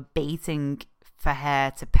 and they were baiting for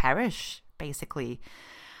her to perish, basically.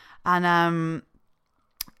 And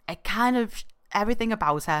it kind of, everything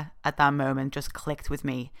about her at that moment just clicked with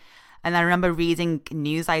me. And I remember reading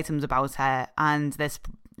news items about her and this,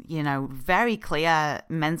 you know, very clear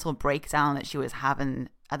mental breakdown that she was having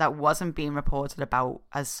that wasn't being reported about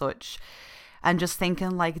as such. And just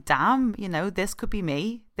thinking like, damn, you know, this could be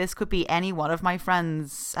me. This could be any one of my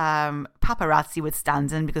friends. Paparazzi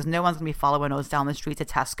withstanding, because no one's going to be following us down the street to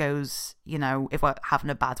Tesco's, you know, if we're having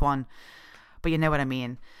a bad one. But you know what I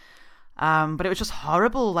mean. But it was just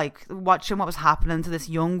horrible, like watching what was happening to this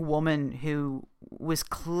young woman who was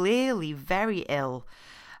clearly very ill,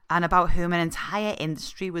 and about whom an entire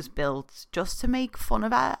industry was built just to make fun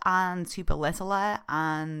of her and to belittle her.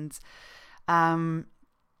 And,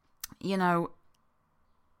 you know,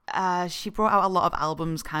 she brought out a lot of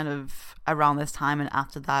albums kind of around this time and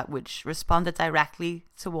after that, which responded directly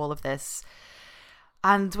to all of this,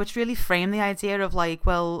 and which really framed the idea of like,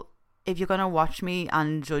 well, if you're going to watch me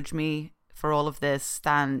and judge me for all of this,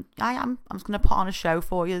 then I'm just going to put on a show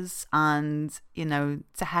for yous, and, you know,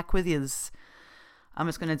 to heck with yous. I'm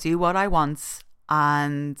just going to do what I want,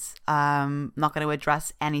 and not going to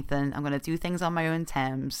address anything. I'm going to do things on my own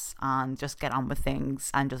terms and just get on with things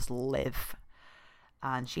and just live.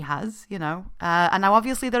 And she has, you know. And now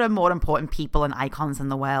obviously there are more important people and icons in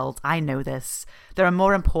the world. I know this. There are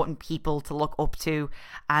more important people to look up to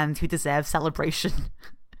and who deserve celebration.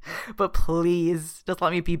 But please, just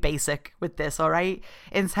let me be basic with this, all right?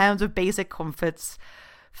 In terms of basic comforts,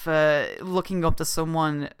 for looking up to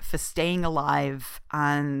someone, for staying alive,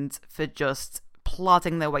 and for just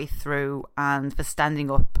plodding their way through, and for standing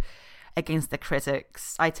up against the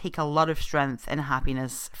critics, I take a lot of strength and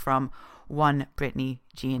happiness from one Britney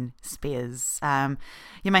Jean Spears.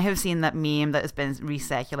 You might have seen that meme that has been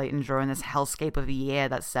recirculating during this hellscape of a year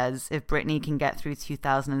that says, if Britney can get through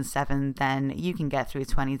 2007, then you can get through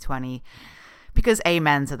 2020. Because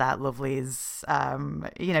amen to that, lovelies.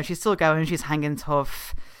 You know, she's still going, she's hanging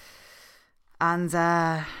tough. And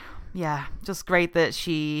yeah, just great that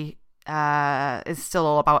she is still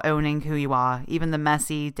all about owning who you are, even the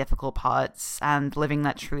messy, difficult parts, and living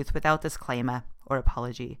that truth without disclaimer or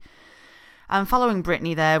apology. And following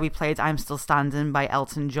Britney there, we played I'm Still Standing by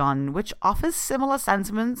Elton John, which offers similar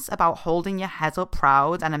sentiments about holding your head up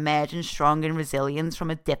proud and emerging strong and resilient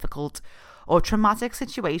from a difficult or traumatic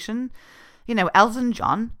situation. You know, Elton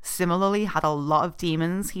John similarly had a lot of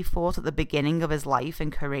demons he fought at the beginning of his life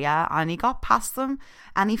and career, and he got past them,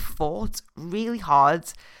 and he fought really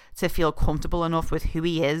hard to feel comfortable enough with who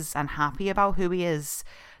he is and happy about who he is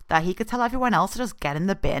that he could tell everyone else to just get in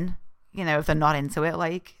the bin. You know, if they're not into it,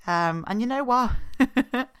 like, and you know what?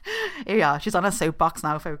 Yeah, she's on a soapbox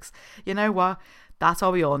now, folks. You know what? That's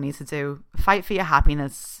all we all need to do. Fight for your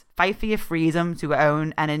happiness. Fight for your freedom to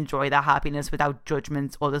own and enjoy that happiness without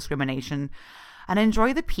judgment or discrimination. And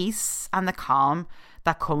enjoy the peace and the calm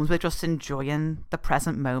that comes with just enjoying the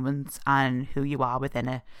present moment and who you are within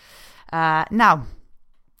it. Now,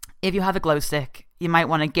 if you have a glow stick, you might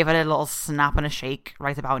want to give it a little snap and a shake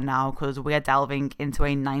right about now, because we're delving into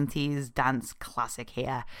a 90s dance classic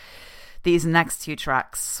here. These next two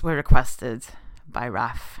tracks were requested by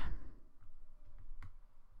Raf.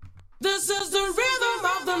 This is the rhythm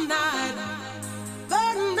of the night,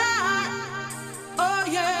 oh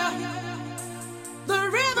yeah,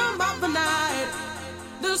 the rhythm of the night.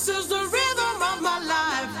 This is the rhythm of my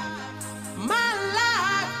life,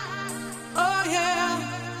 oh yeah.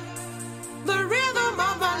 The rhythm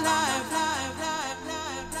of my life.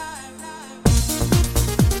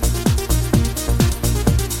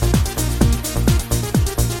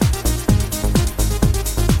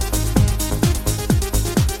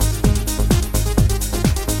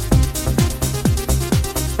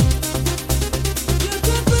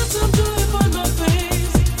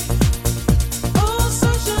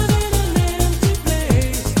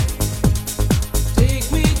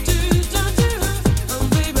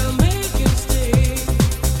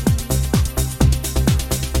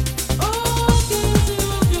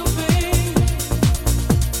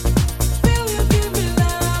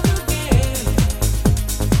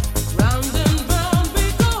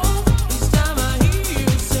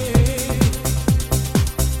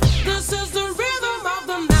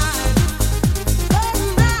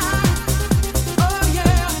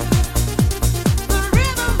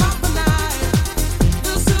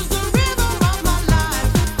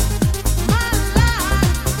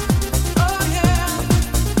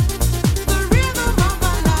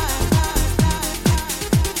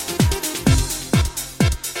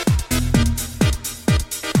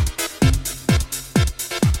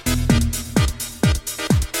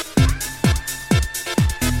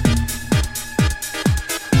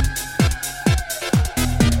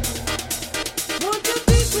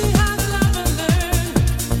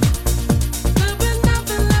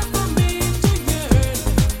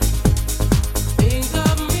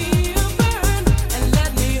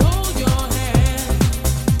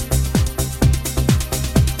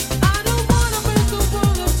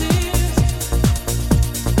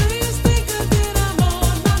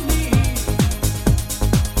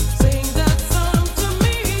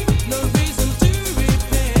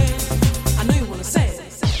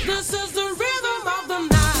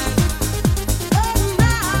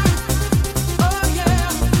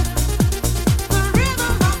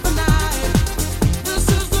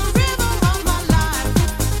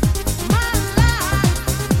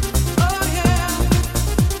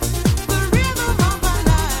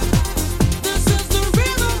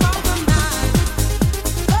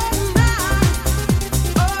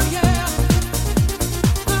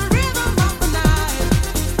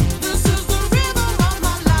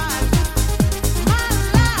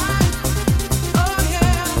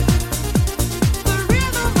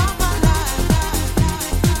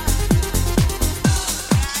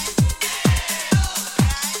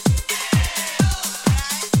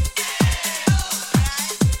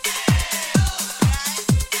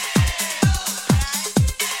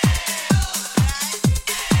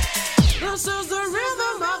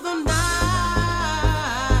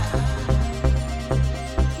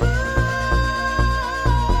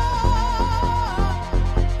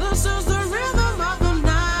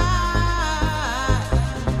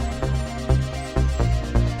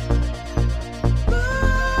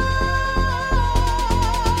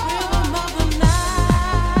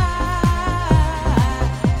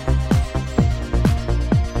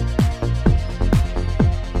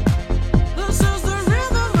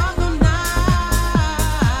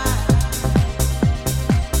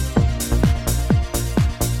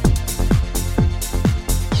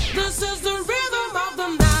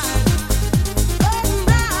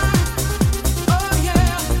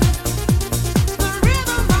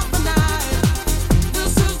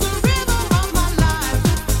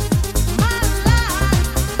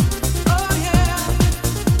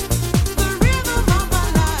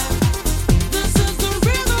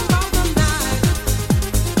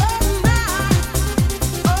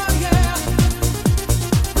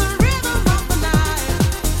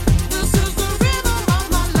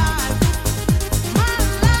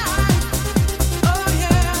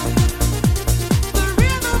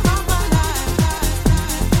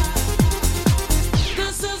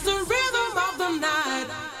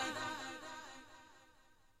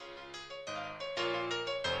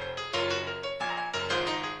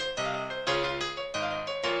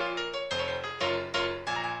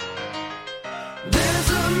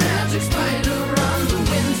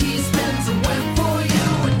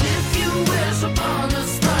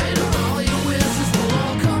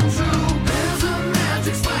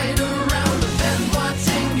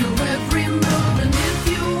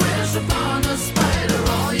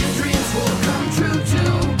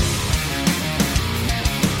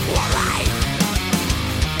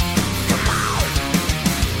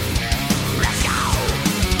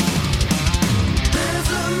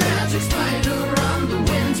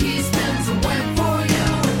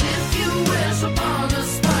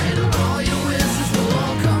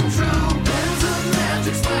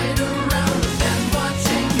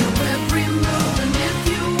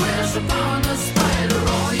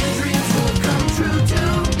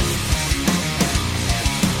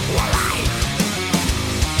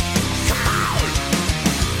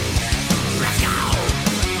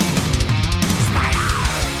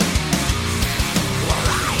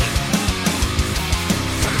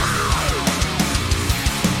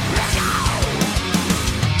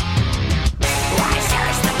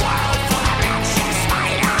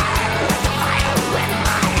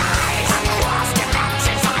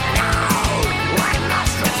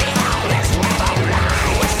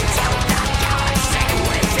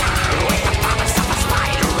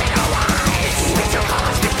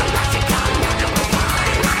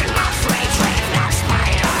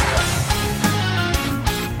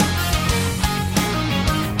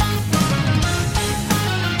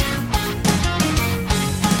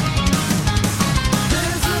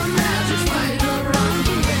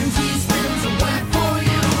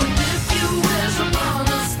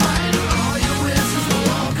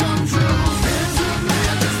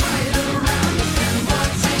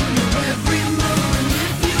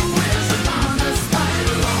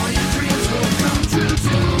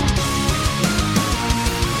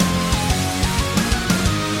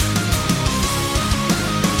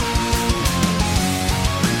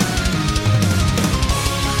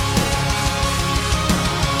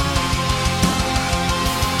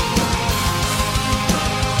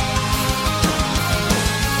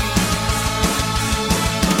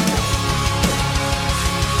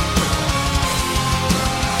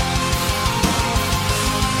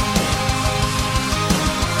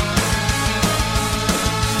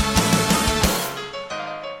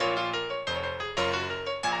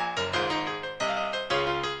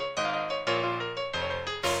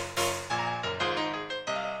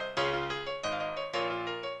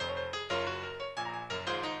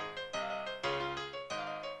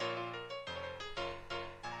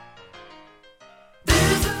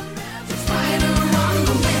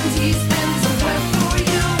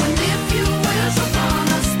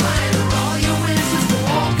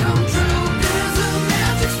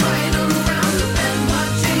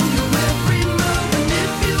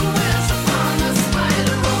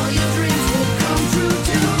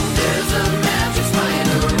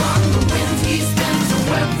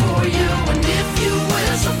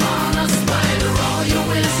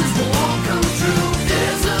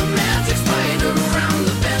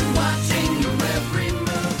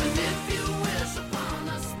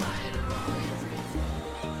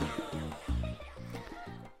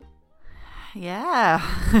 Yeah.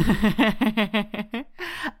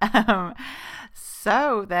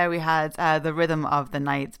 So there we had The Rhythm of the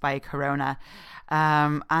Night by Corona.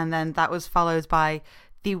 And then that was followed by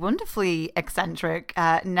the wonderfully eccentric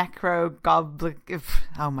Necro Goblin.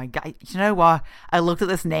 Oh my God. You know what? I looked at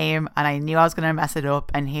this name and I knew I was going to mess it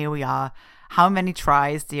up. And here we are. How many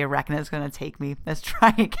tries do you reckon it's going to take me? Let's try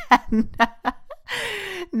again.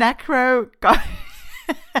 Necro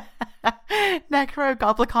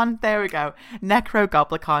Goblicon. There we go. Necro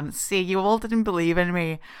Goblicon. See, you all didn't believe in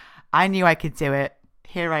me. I knew I could do it.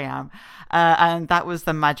 Here I am. And that was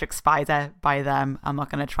The Magic Spider by them. I'm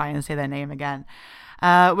not going to try and say their name again.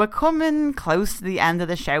 We're coming close to the end of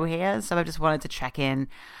the show here, so I just wanted to check in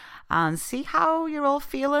and see how you're all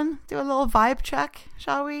feeling. Do a little vibe check,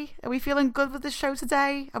 shall we? Are we feeling good with the show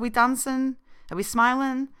today? Are we dancing? Are we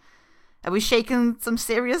smiling? Are we shaking some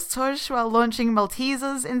serious tush while launching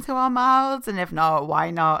Maltesers into our mouths? And if not,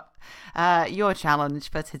 why not? Your challenge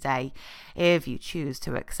for today, if you choose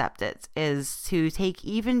to accept it, is to take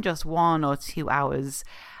even just 1 or 2 hours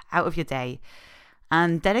out of your day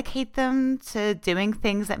and dedicate them to doing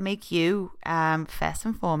things that make you, first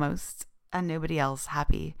and foremost, and nobody else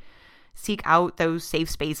happy. Seek out those safe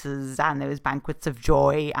spaces and those banquets of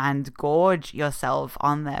joy and gorge yourself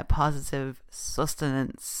on their positive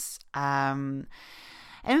sustenance. In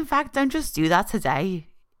fact, don't just do that today.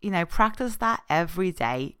 Practice that every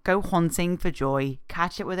day. Go hunting for joy.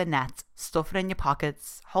 Catch it with a net. Stuff it in your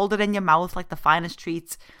pockets. Hold it in your mouth like the finest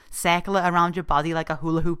treat. Circle it around your body like a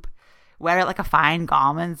hula hoop. Wear it like a fine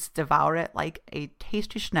garment. Devour it like a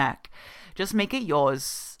tasty snack. Just make it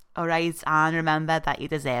yours, all right? And remember that you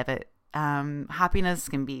deserve it. Happiness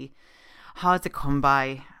can be hard to come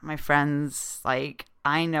by, my friends. Like,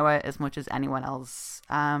 I know it as much as anyone else.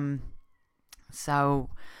 So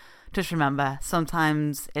just remember,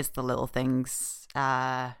 sometimes it's the little things.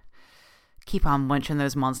 Keep on munching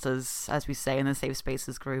those monsters, as we say in the Safe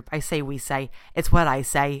Spaces group. I say we say. It's what I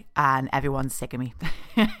say, and everyone's sick of me.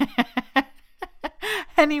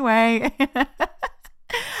 Anyway,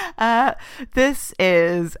 this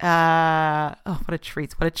is what a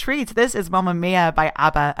treat. What a treat. This is Mamma Mia by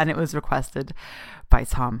ABBA, and it was requested by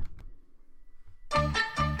Tom.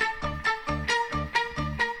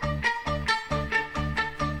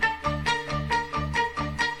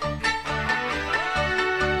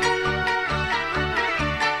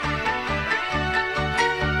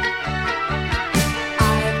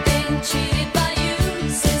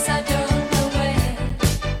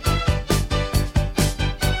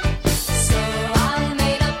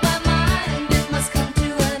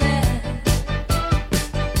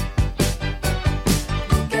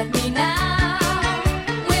 Get me now.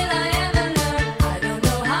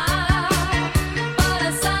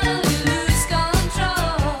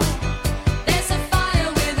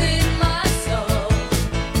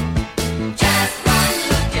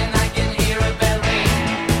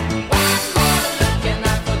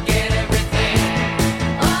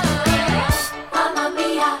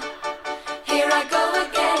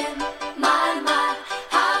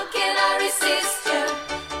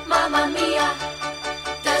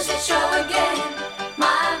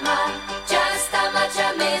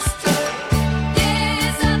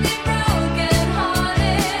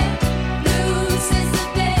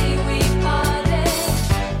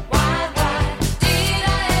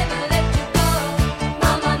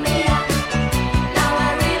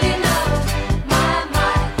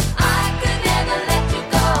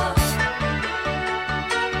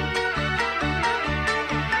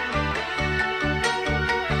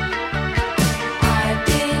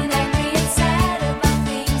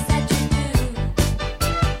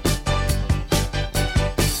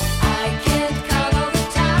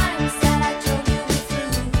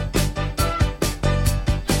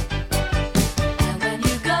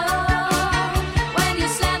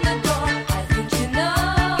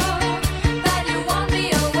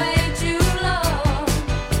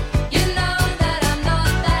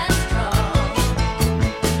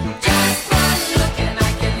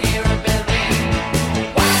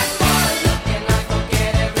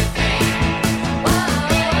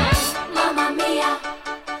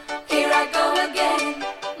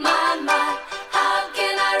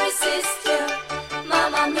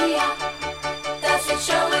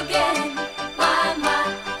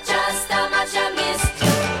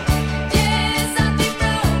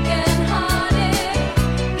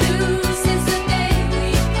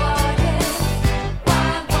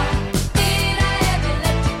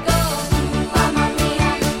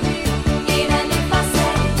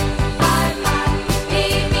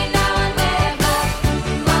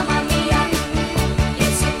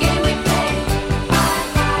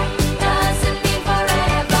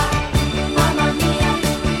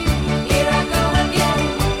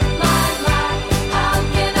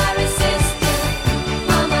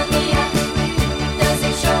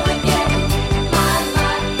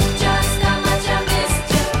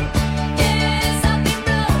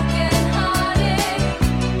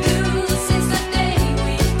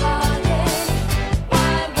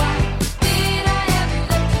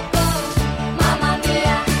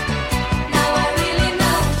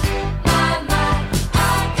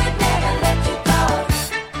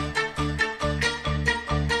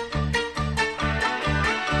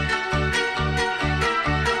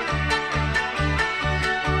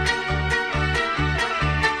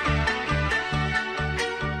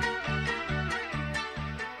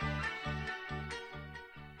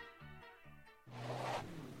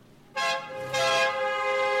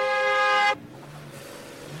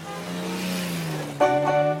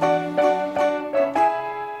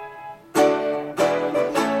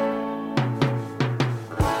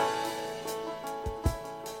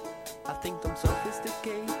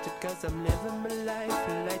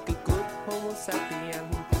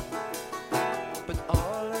 sapient. But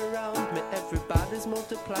all around me, everybody's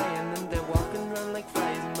multiplying and they're walking around like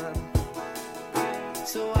flies, man.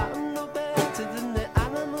 So I'm no better than the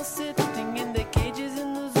animals sitting in their cages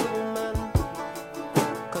in the zoo, man.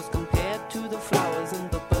 'Cause compared to the flowers and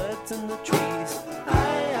the birds and the trees,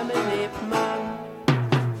 I am an ape man.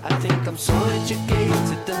 I think I'm so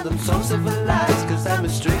educated and I'm so civilized, 'cause I'm a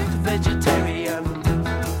strict vegetarian.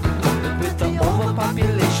 But with the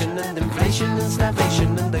overpopulation and inflation and starvation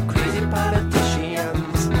and the crazy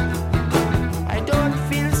politicians, I don't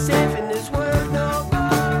feel safe in this world no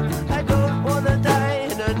more. I don't wanna die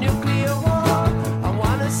in a nuclear war. I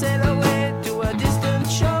wanna sail away to a distant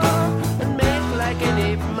shore and make like an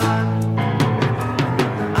ape man.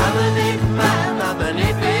 I'm an ape man, I'm an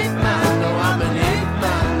ape man, no, I'm an ape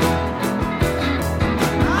man.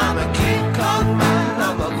 I'm a King Kong man,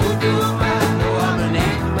 I'm a voodoo man, no, I'm an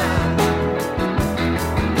ape man.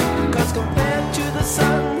 'Cause compared to the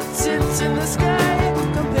sun that sits in the sky,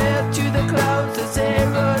 compared to the clouds that say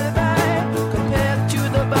roll by, compared to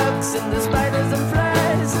the bugs and the spiders and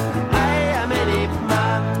flies, I am an ape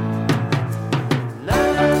man. La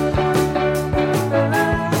la la la la.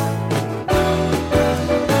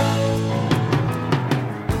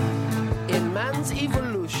 In man's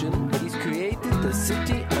evolution, he's created the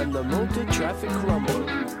city and the motor traffic rumble.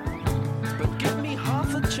 But give me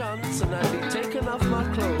half a chance and I'll be taking off my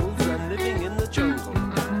clothes and living in the jungle.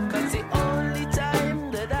 'Cause the only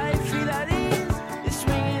time that I feel at ease is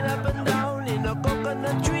swinging up and down in a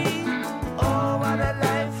coconut tree. Oh, what a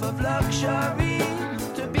life of luxury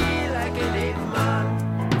to be like an ape man.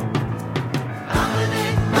 I'm an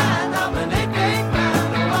ape man, I'm an ape man,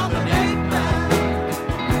 oh, I'm an ape man.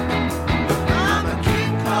 I'm a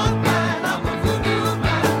King Kong man, I'm a voodoo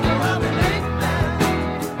man, oh, I'm an ape man.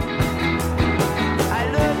 I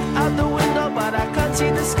look out the window but I can't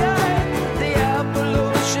see the sky. The air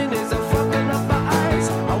pollution is a fucking up my eyes.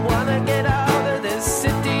 I wanna get out of this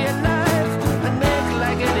city alive and make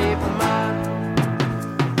like an ape man.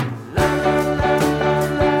 La la la la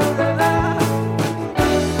la la la.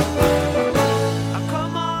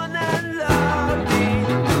 Come on and love me,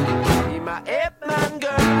 be my ape man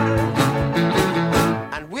girl,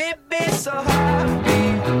 and we'll be so happy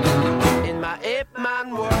in my ape man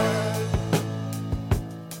world.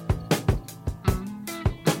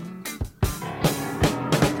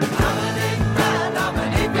 I'm an ape man, I'm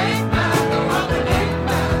an ape man, oh, I'm an ape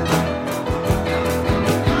man.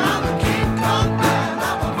 I'm a King Kong man,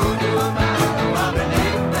 I'm a voodoo man, oh, I'm an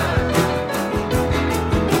ape man.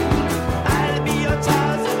 I'll be your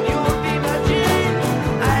Tarzan, you'll be my Jane.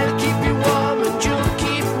 I'll keep you warm and you'll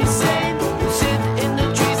keep me sane. We'll sit in the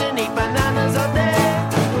trees and eat bananas all day,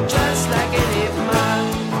 just like an ape man.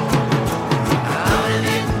 I'm an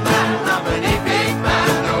ape man, I'm an ape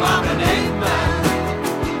man, oh, I'm an ape man.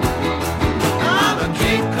 I'm a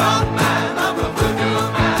King Kong man, I'm a voodoo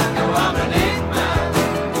man, oh, I'm an ape man.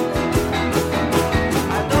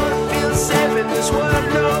 I don't feel safe in this world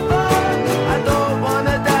no more. I don't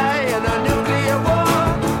wanna die in a nuclear war.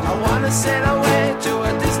 I wanna sail away to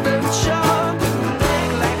a distant shore and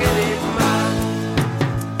make like an ape man.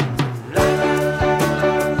 La la la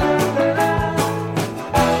la la la.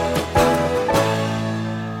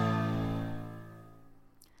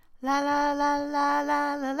 La la la la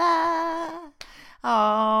la la la.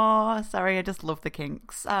 Oh, sorry, I just love the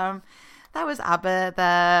Kinks. That was ABBA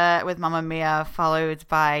there with Mamma Mia, followed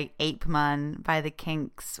by Ape Man by the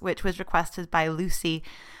Kinks, which was requested by Lucy,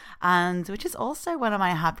 and which is also one of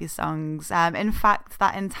my happy songs. In fact,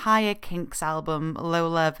 that entire Kinks album,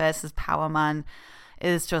 Lola versus Power Man,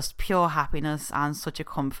 is just pure happiness and such a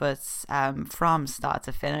comfort from start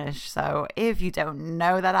to finish. So if you don't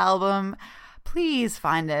know that album, please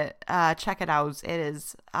find it, check it out. It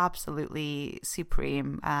is absolutely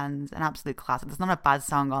supreme and an absolute classic. There's not a bad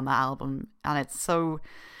song on that album, and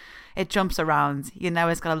it jumps around. You know,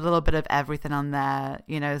 it's got a little bit of everything on there.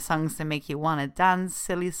 You know, songs to make you want to dance,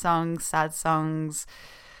 silly songs, sad songs,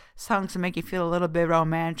 songs to make you feel a little bit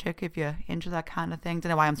romantic if you're into that kind of thing.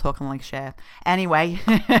 Don't know why I'm talking like Cher. Anyway,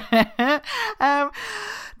 that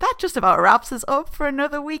just about wraps us up for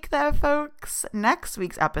another week there, folks. Next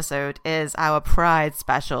week's episode is our Pride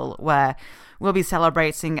special, where we'll be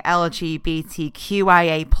celebrating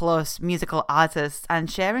LGBTQIA plus musical artists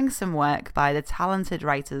and sharing some work by the talented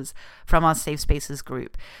writers from our Safe Spaces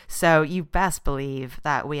group. So you best believe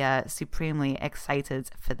that we are supremely excited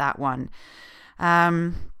for that one.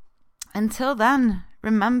 Until then,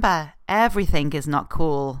 remember, everything is not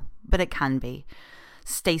cool, but it can be.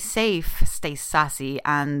 Stay safe, stay sassy,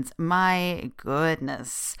 and my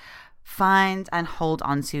goodness, find and hold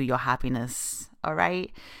on to your happiness, all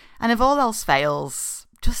right? And if all else fails,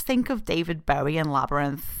 just think of David Bowie and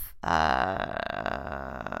Labyrinth.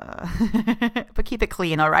 But keep it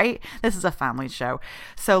clean, all right? This is a family show.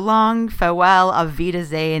 So long, farewell, auf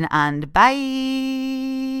Wiedersehen, and bye.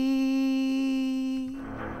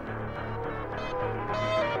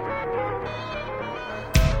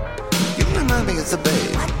 You remind me of the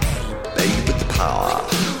babe. Babe with the power.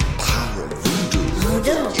 Power of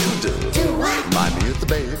voodoo. You do. Remind me of the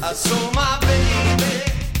babe. I saw my baby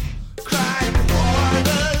crying for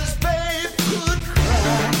this babe could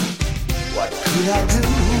cry. What could I do?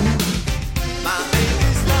 My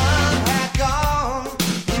baby's love had gone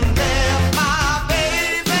and left my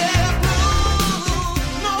baby blue.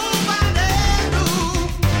 Nobody knew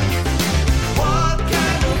what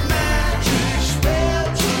kind of magic spell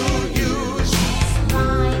to use.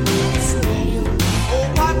 Oh,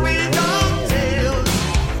 what we don't tell.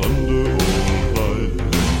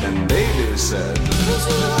 And baby said,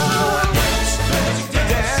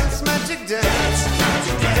 Dance, magic dance,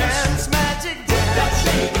 dance, magic dance. That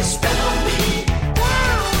baby spell on me.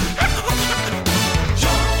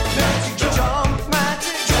 Jump, magic jump,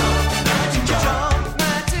 magic jump, magic jump,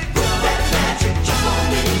 magic jump. That magic jump on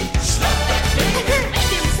me. Slap that baby,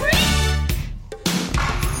 make him free.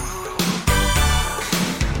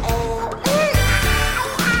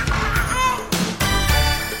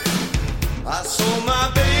 I saw my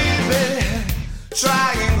baby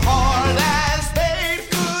trying hard as babe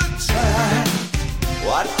could try.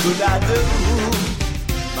 What could I do?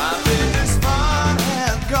 My baby's fun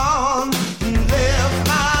had gone and left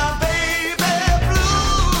my baby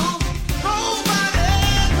blue. Nobody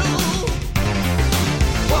knew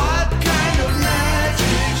what kind of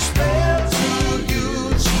magic spell to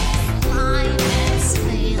use.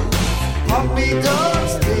 Puppy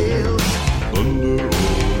dogs tails.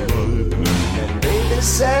 And baby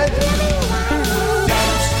said,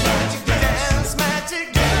 dance, magic dance, magic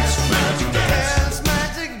dance, magic dance,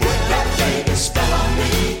 magic dance. That baby spell on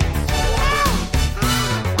me.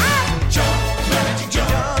 Jump, magic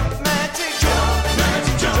jump, magic jump,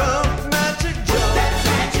 magic jump, magic jump. That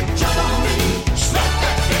magic jump on me. Slap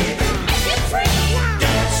that baby, make it free.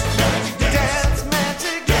 Dance, magic dance,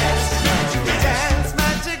 magic dance, magic dance,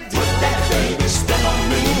 magic dance. That baby spell on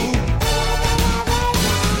me.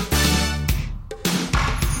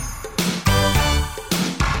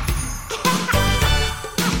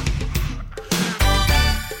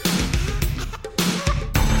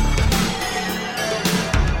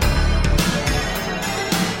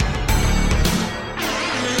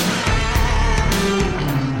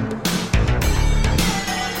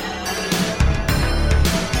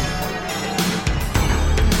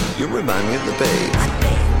 you remind me of the babe.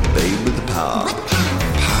 Babe with the power.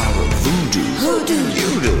 Power of voodoo.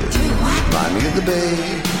 You do. Remind me of the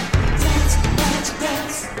babe. Dance, dance,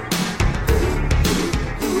 dance.